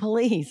Wilmington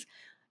police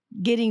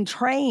getting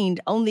trained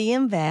on the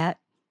MVAT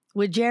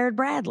with Jared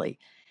Bradley.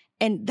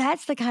 And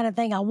that's the kind of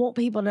thing I want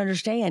people to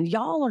understand.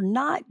 Y'all are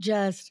not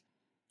just,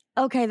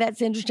 okay,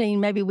 that's interesting,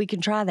 maybe we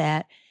can try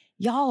that.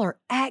 Y'all are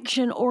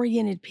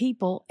action-oriented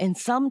people, and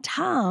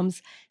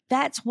sometimes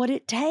that's what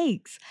it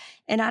takes.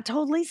 And I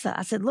told Lisa,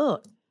 I said,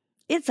 look,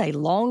 it's a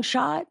long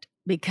shot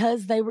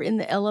because they were in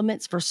the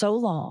elements for so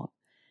long,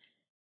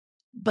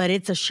 but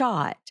it's a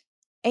shot.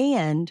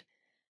 And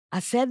I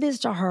said this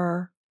to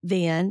her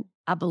then,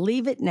 I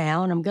believe it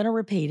now, and I'm going to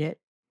repeat it.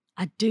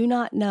 I do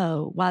not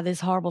know why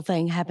this horrible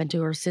thing happened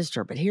to her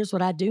sister, but here's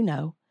what I do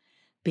know.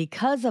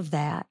 Because of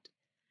that,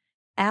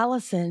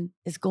 Allison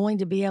is going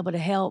to be able to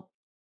help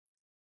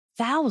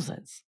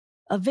thousands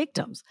of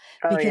victims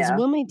because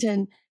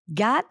Wilmington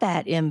got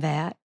that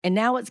MVAT, and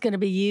now it's going to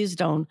be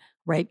used on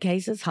rape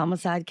cases,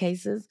 homicide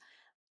cases,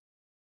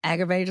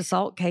 aggravated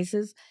assault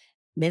cases,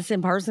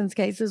 missing persons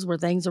cases where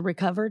things are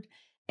recovered.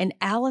 And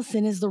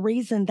Allison is the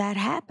reason that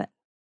happened.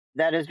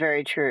 That is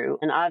very true.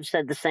 And I've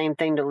said the same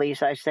thing to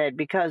Lisa. I said,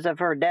 because of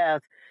her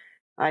death,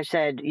 I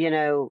said,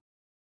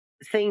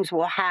 things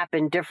will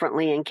happen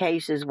differently in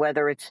cases,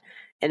 whether it's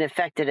an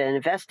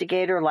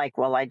investigator, like,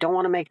 well, I don't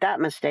want to make that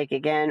mistake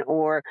again,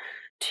 or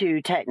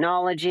to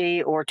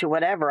technology or to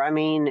whatever. I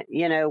mean,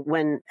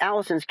 when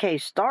Allison's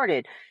case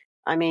started,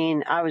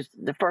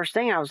 the first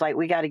thing I was like,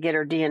 we got to get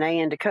her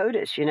DNA into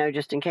CODIS,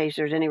 just in case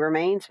there's any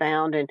remains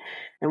found and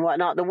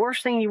whatnot. The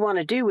worst thing you want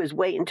to do is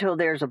wait until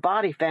there's a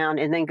body found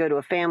and then go to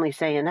a family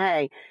saying,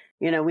 hey,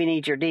 we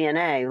need your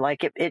DNA.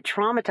 Like it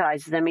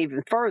traumatizes them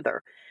even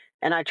further.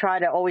 And I try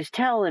to always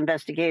tell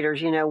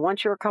investigators,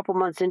 once you're a couple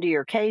months into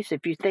your case,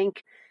 if you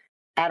think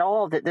at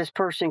all that this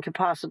person could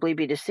possibly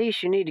be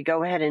deceased, you need to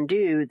go ahead and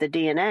do the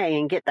DNA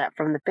and get that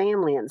from the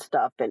family and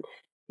stuff. And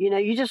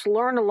you just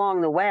learn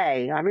along the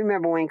way. I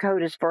remember when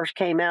CODIS first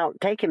came out,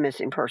 taking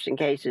missing person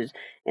cases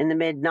in the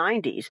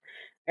mid-90s,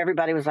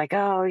 everybody was like,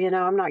 oh,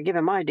 I'm not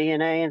giving my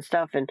DNA and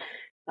stuff. And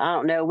I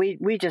don't know,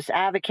 we just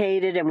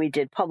advocated and we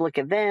did public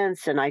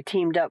events, and I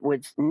teamed up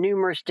with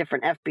numerous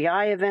different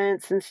FBI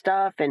events and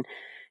stuff. And,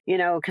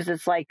 because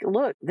it's like,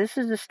 look, this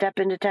is a step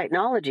into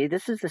technology.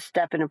 This is a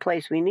step in a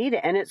place we need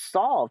it. And it's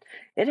solved.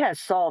 It has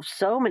solved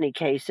so many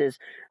cases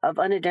of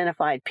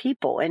unidentified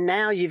people. And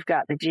now you've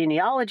got the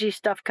genealogy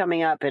stuff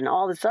coming up and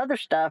all this other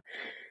stuff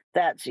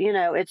that's,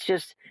 it's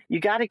just,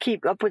 you got to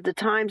keep up with the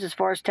times as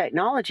far as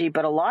technology.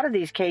 But a lot of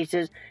these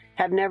cases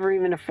have never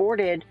even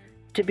afforded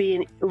to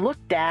be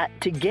looked at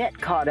to get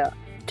caught up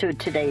to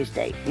today's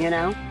date,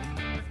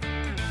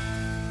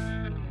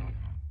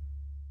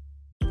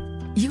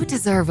 You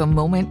deserve a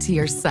moment to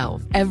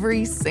yourself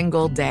every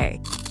single day.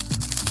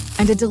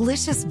 And a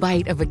delicious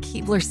bite of a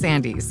Keebler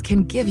Sandies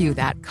can give you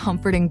that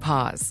comforting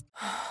pause.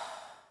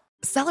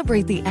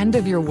 Celebrate the end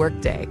of your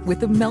workday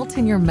with the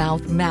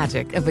melt-in-your-mouth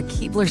magic of a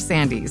Keebler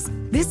Sandies.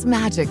 This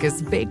magic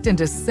is baked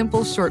into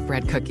simple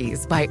shortbread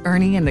cookies by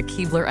Ernie and the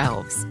Keebler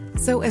Elves.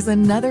 So as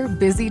another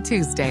busy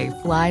Tuesday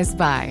flies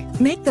by,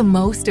 make the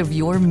most of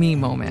your me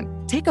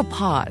moment. Take a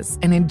pause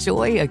and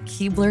enjoy a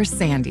Keebler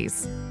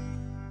Sandies.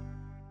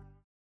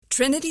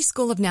 Trinity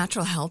School of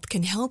Natural Health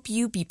can help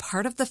you be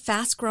part of the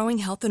fast-growing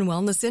health and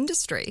wellness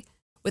industry.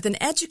 With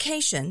an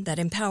education that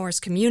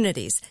empowers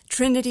communities,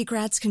 Trinity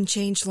grads can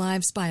change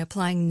lives by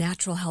applying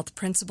natural health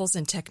principles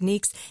and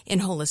techniques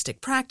in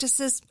holistic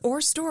practices or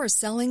stores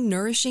selling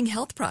nourishing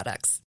health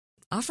products.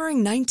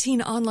 Offering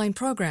 19 online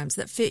programs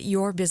that fit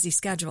your busy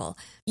schedule,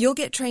 you'll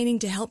get training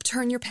to help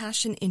turn your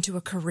passion into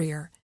a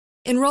career.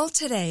 Enroll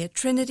today at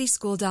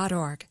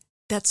trinityschool.org.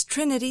 That's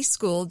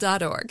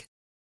trinityschool.org.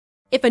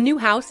 If a new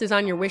house is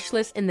on your wish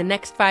list in the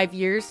next 5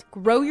 years,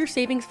 grow your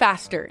savings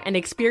faster and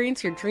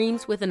experience your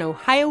dreams with an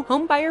Ohio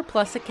Homebuyer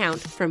Plus account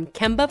from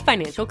Kemba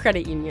Financial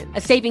Credit Union.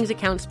 A savings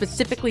account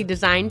specifically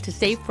designed to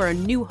save for a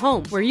new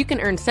home where you can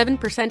earn 7%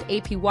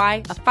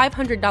 APY,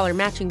 a $500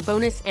 matching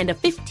bonus, and a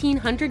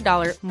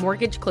 $1,500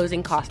 mortgage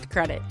closing cost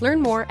credit. Learn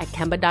more at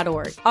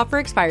Kemba.org. Offer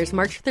expires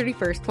March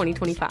 31st,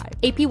 2025.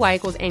 APY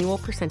equals annual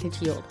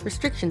percentage yield.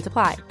 Restrictions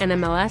apply.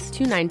 NMLS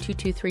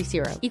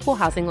 292230. Equal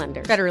housing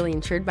lender. Federally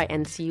insured by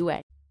NCUA.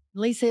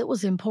 Lisa, it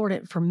was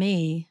important for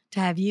me to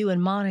have you and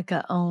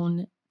Monica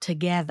on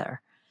together.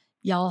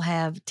 Y'all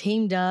have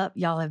teamed up.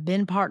 Y'all have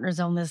been partners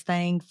on this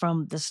thing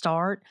from the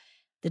start.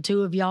 The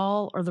two of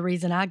y'all are the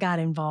reason I got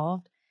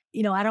involved.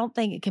 I don't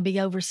think it can be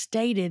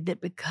overstated that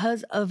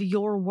because of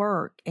your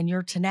work and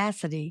your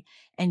tenacity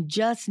and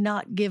just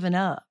not giving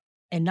up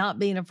and not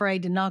being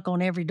afraid to knock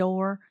on every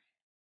door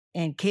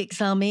and kick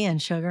some in,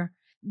 sugar,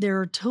 there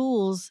are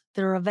tools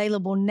that are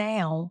available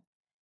now,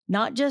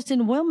 not just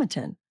in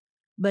Wilmington,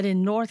 but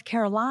in North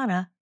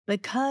Carolina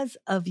because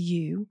of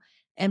you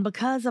and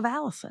because of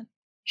Allison.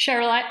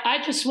 Cheryl,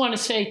 I just want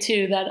to say,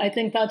 too, that I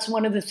think that's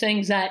one of the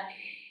things that,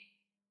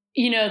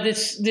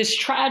 this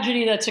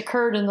tragedy that's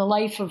occurred in the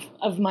life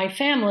of my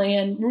family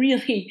and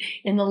really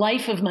in the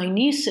life of my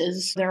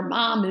nieces, their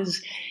mom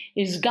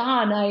is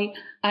gone. I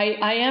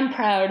am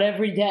proud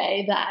every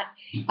day that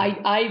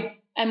I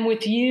am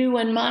with you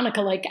and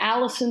Monica. Like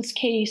Allison's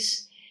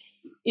case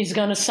is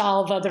going to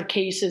solve other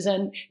cases,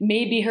 and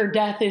maybe her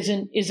death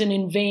isn't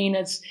in vain.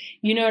 As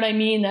you know what I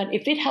mean, that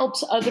if it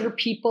helps other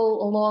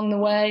people along the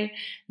way,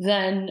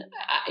 then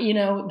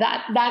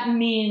that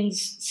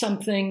means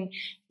something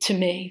to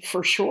me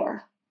for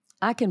sure.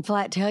 I can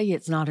flat tell you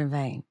it's not in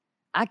vain.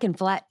 I can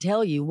flat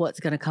tell you what's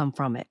going to come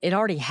from it. It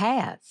already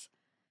has.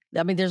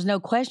 I mean, there's no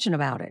question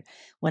about it.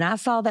 When I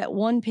saw that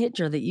one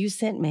picture that you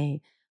sent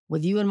me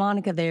with you and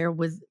Monica there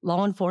with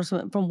law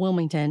enforcement from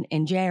Wilmington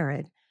and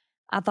Jared,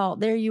 I thought,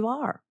 there you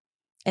are.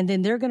 And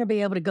then they're going to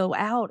be able to go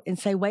out and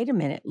say, wait a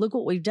minute, look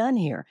what we've done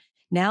here.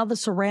 Now the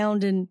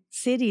surrounding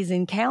cities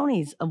and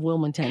counties of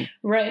Wilmington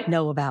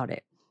know about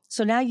it.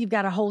 So now you've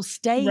got a whole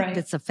state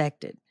that's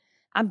affected.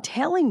 I'm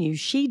telling you,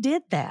 she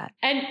did that.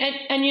 And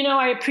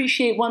I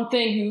appreciate one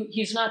thing.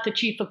 He's not the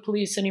chief of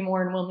police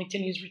anymore in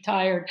Wilmington. He's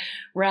retired,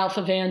 Ralph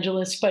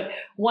Evangelist. But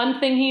one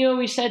thing he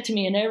always said to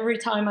me, and every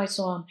time I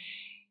saw him,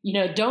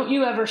 don't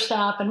you ever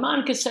stop. And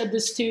Monica said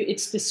this too.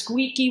 It's the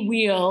squeaky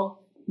wheel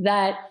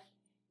that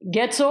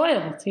gets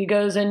oiled. He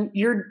goes, and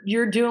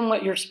you're doing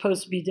what you're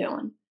supposed to be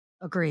doing.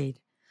 Agreed.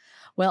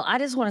 Well, I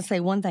just want to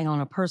say one thing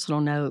on a personal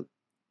note,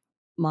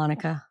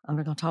 Monica. I'm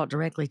going to talk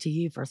directly to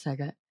you for a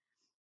second.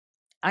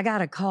 I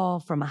got a call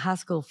from a high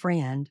school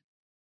friend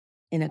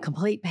in a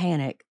complete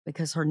panic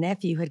because her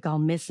nephew had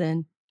gone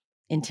missing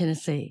in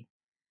Tennessee.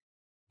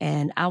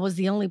 And I was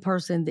the only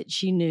person that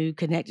she knew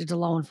connected to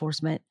law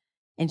enforcement,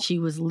 and she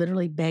was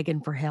literally begging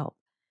for help.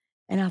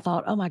 And I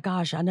thought, oh my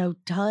gosh, I know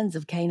tons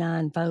of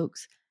canine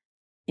folks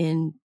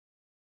in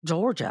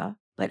Georgia,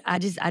 but I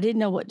didn't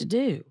know what to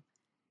do.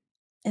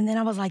 And then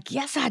I was like,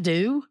 yes, I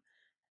do.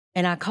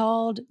 And I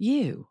called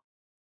you.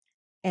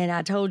 And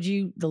I told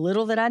you the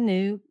little that I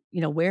knew,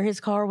 where his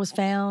car was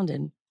found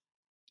and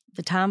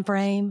the time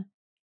frame.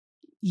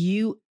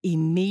 You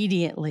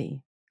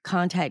immediately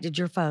contacted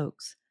your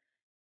folks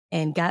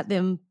and got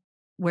them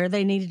where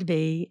they needed to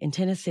be in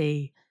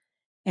Tennessee.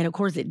 And of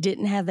course, it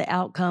didn't have the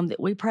outcome that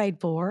we prayed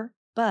for,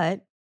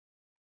 but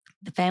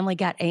the family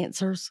got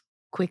answers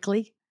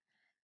quickly,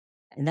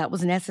 and that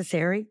was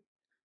necessary.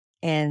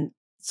 And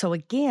so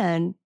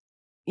again,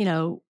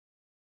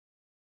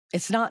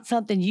 it's not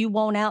something you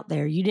want out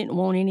there. You didn't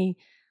want any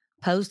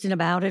posting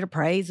about it or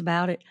praise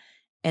about it.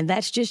 And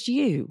that's just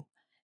you.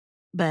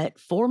 But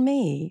for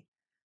me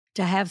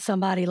to have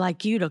somebody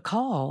like you to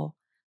call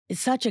is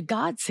such a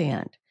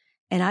godsend.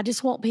 And I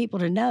just want people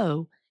to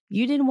know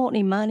you didn't want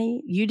any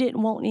money. You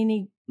didn't want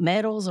any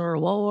medals or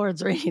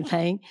awards or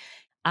anything.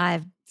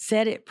 I've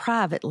said it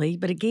privately,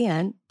 but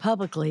again,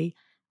 publicly,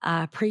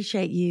 I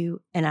appreciate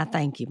you and I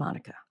thank you,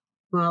 Monica.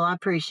 Well, I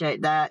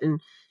appreciate that. And,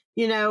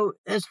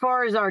 as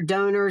far as our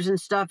donors and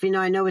stuff,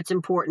 I know it's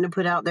important to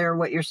put out there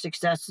what your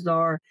successes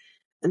are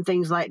and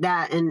things like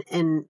that.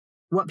 And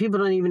what people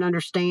don't even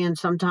understand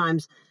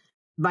sometimes,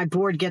 my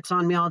board gets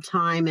on me all the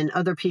time and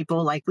other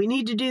people like, we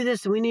need to do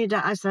this and we need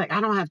to, I say, I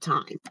don't have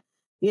time,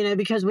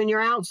 because when you're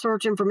out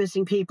searching for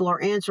missing people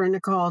or answering the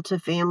call to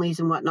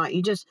families and whatnot,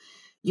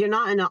 you're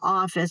not in an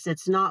office.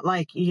 It's not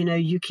like,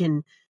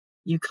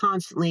 you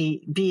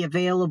constantly be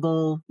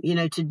available,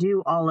 to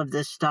do all of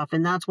this stuff.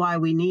 And that's why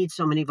we need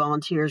so many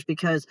volunteers,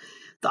 because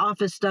the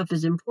office stuff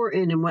is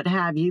important and what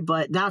have you,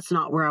 but that's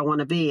not where I want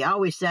to be. I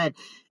always said,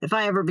 if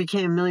I ever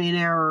became a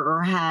millionaire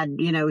or had,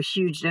 a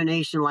huge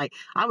donation, like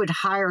I would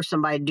hire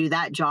somebody to do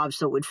that job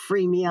so it would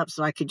free me up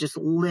so I could just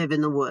live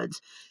in the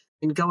woods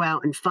and go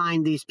out and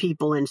find these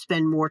people and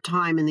spend more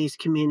time in these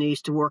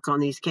communities to work on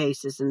these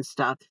cases and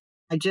stuff.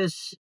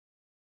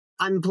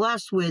 I'm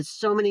blessed with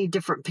so many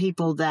different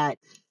people that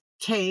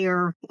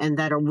care and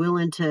that are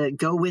willing to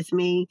go with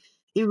me.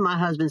 Even my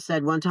husband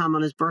said one time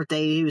on his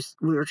birthday,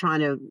 we were trying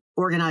to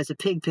organize a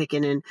pig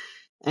picking and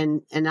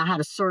I had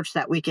a search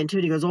that weekend too.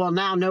 And he goes, well,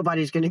 now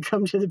nobody's going to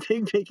come to the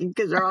pig picking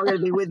because they're all going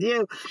to be with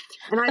you.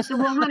 And I said,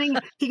 well, honey,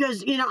 he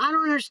goes, I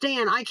don't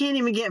understand. I can't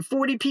even get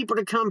 40 people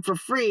to come for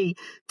free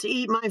to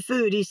eat my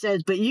food. He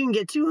says, but you can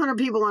get 200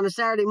 people on a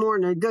Saturday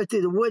morning to go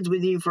through the woods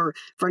with you for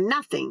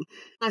nothing.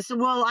 I said,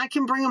 well, I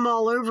can bring them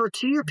all over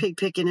to your pig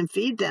picking and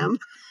feed them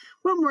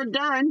when we're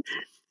done,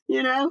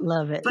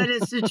 Love it. But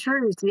it's the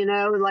truth,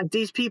 like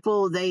these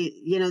people, they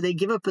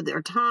give up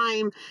their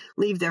time,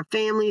 leave their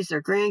families,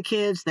 their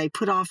grandkids, they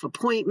put off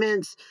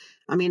appointments.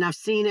 I mean, I've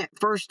seen it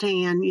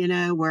firsthand,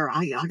 where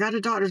I got a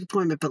doctor's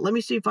appointment, but let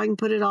me see if I can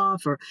put it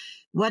off or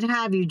what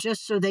have you,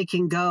 just so they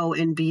can go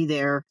and be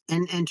there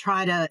and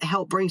try to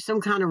help bring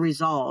some kind of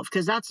resolve.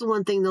 Because that's the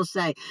one thing they'll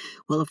say,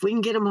 well, if we can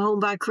get them home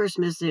by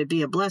Christmas, it'd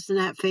be a blessing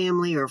to that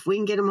family, or if we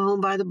can get them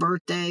home by the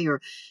birthday, or,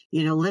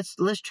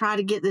 let's try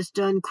to get this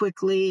done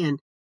quickly. And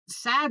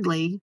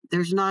sadly,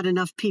 there's not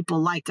enough people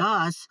like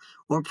us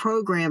or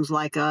programs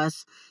like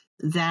us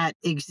that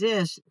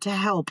exist to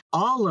help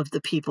all of the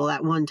people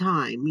at one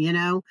time,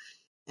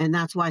 and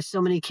that's why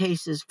so many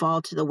cases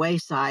fall to the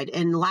wayside,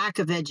 and lack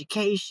of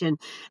education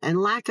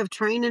and lack of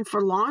training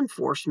for law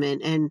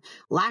enforcement and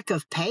lack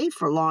of pay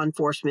for law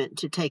enforcement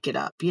to take it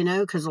up,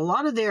 because a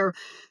lot of their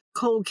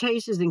cold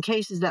cases and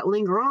cases that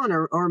linger on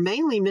are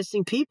mainly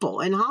missing people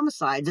and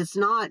homicides. It's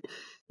not,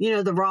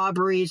 the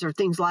robberies or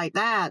things like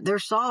that. They're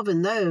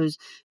solving those,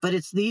 but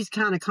it's these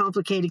kind of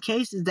complicated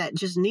cases that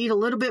just need a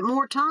little bit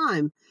more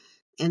time.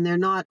 And they're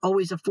not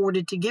always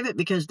afforded to give it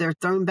because they're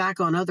thrown back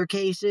on other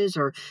cases,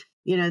 or,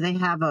 they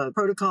have a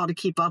protocol to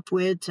keep up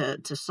with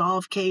to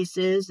solve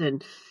cases.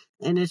 And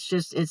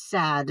it's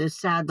sad. It's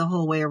sad the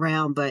whole way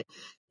around. But,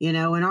 in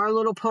our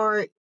little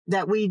part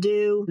that we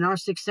do and our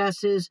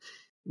successes,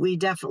 we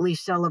definitely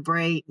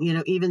celebrate,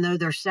 even though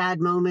they're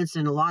sad moments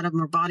and a lot of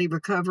them are body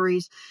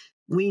recoveries.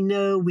 We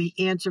know we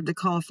answered the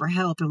call for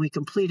help and we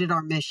completed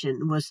our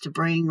mission, was to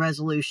bring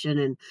resolution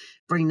and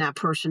bring that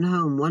person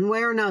home one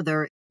way or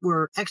another.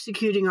 We're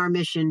executing our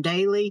mission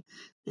daily,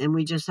 and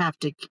we just have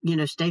to,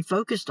 stay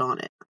focused on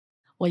it.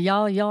 Well,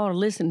 y'all are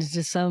listening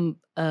to some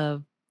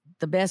of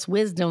the best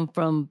wisdom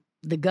from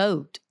the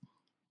GOAT,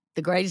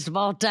 the greatest of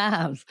all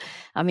times.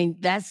 I mean,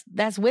 that's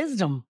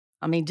wisdom.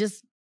 I mean,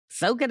 just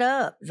soak it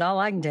up is all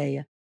I can tell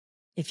you.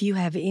 If you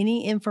have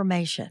any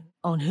information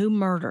on who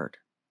murdered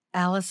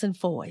Allison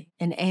Foy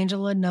and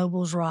Angela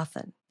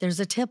Nobles-Rothen, there's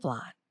a tip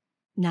line,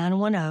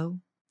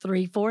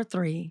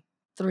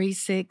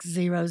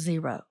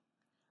 910-343-3600.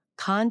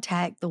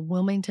 Contact the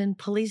Wilmington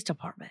Police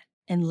Department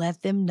and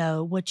let them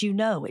know what you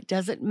know. It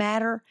doesn't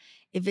matter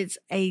if it's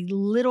a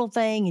little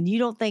thing and you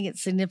don't think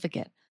it's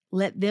significant.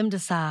 Let them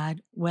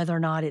decide whether or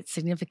not it's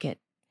significant.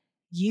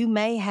 You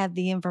may have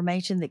the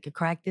information that could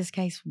crack this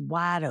case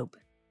wide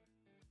open.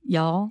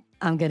 Y'all,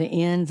 I'm going to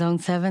end Zone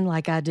 7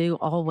 like I do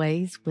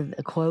always with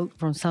a quote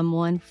from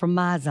someone from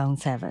my Zone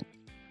 7.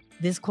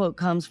 This quote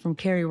comes from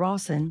Carrie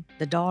Rawson,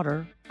 the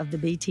daughter of the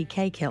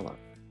BTK killer.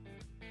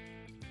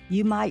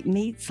 You might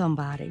meet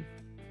somebody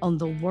on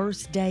the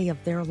worst day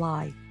of their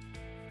life.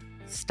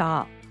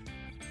 Stop.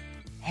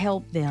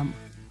 Help them.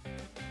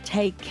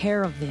 Take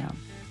care of them.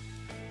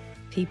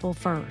 People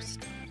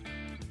first.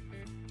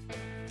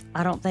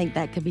 I don't think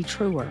that could be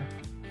truer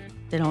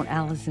than on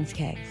Allison's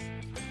case.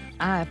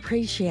 I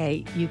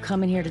appreciate you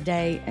coming here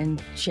today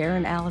and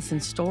sharing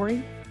Allison's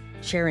story,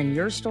 sharing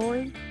your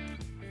story.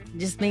 It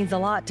just means a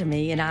lot to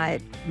me, and I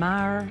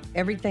admire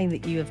everything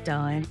that you have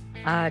done.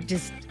 I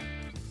just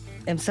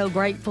am so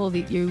grateful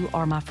that you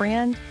are my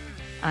friend.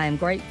 I am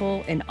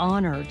grateful and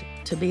honored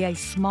to be a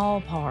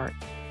small part.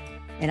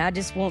 And I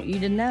just want you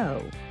to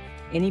know,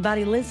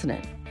 anybody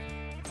listening,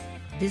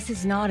 this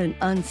is not an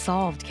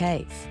unsolved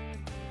case.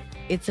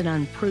 It's an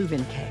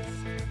unproven case.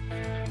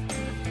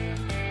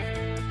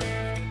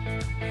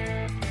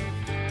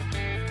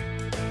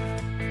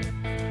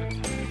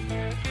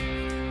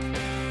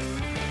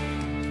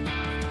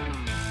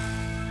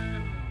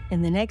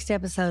 In the next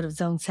episode of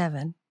Zone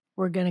 7,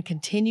 we're going to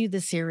continue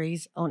the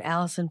series on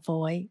Allison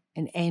Foy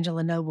and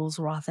Angela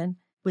Nobles-Rothen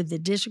with the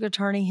district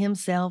attorney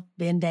himself,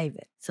 Ben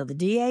David. So the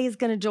DA is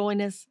going to join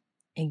us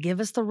and give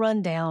us the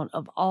rundown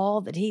of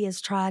all that he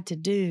has tried to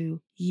do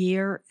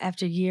year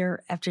after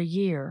year after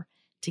year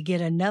to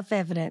get enough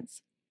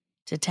evidence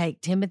to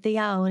take Timothy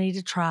Ione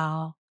to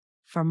trial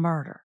for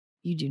murder.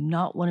 You do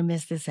not want to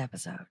miss this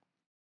episode.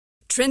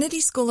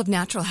 Trinity School of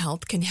Natural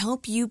Health can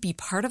help you be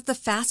part of the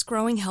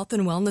fast-growing health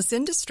and wellness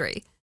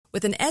industry.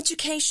 With an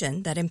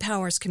education that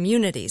empowers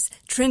communities,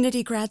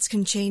 Trinity grads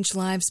can change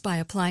lives by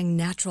applying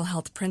natural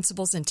health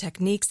principles and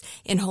techniques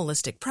in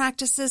holistic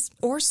practices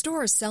or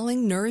stores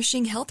selling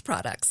nourishing health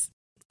products.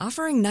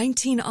 Offering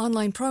 19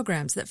 online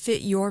programs that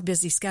fit your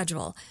busy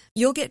schedule,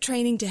 you'll get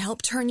training to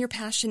help turn your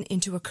passion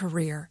into a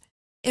career.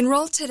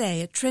 Enroll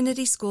today at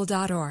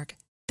trinityschool.org.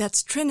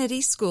 That's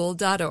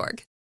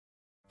trinityschool.org.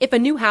 If a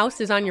new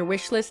house is on your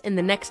wish list in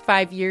the next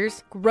 5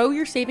 years, grow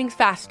your savings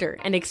faster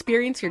and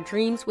experience your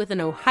dreams with an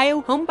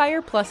Ohio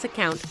Homebuyer Plus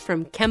account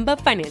from Kemba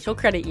Financial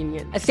Credit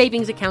Union. A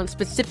savings account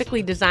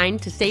specifically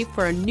designed to save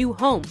for a new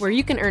home, where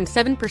you can earn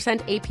 7%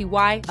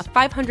 APY,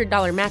 a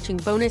 $500 matching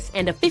bonus,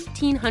 and a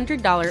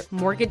 $1,500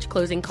 mortgage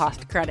closing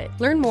cost credit.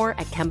 Learn more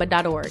at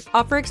Kemba.org.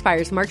 Offer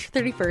expires March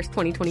 31st,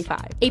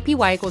 2025.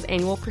 APY equals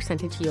annual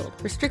percentage yield.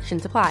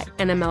 Restrictions apply.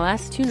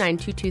 NMLS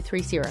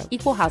 292230.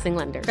 Equal housing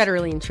lender.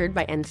 Federally insured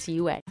by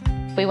NCUA.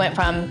 We went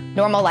from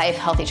normal life,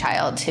 healthy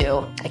child to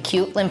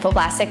acute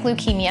lymphoblastic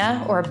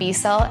leukemia, or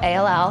B-cell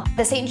ALL.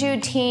 The St.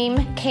 Jude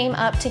team came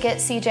up to get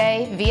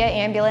CJ via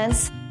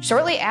ambulance.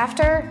 Shortly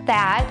after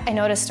that, I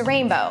noticed a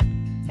rainbow.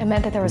 It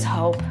meant that there was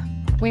hope.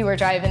 We were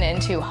driving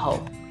into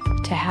hope.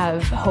 To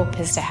have hope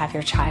is to have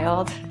your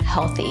child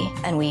healthy,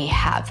 and we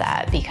have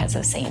that because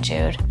of St.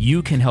 Jude.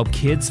 You can help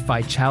kids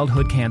fight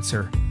childhood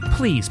cancer.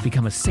 Please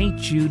become a St.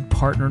 Jude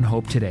Partner in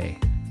Hope today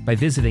by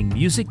visiting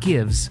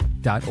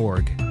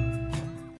musicgives.org.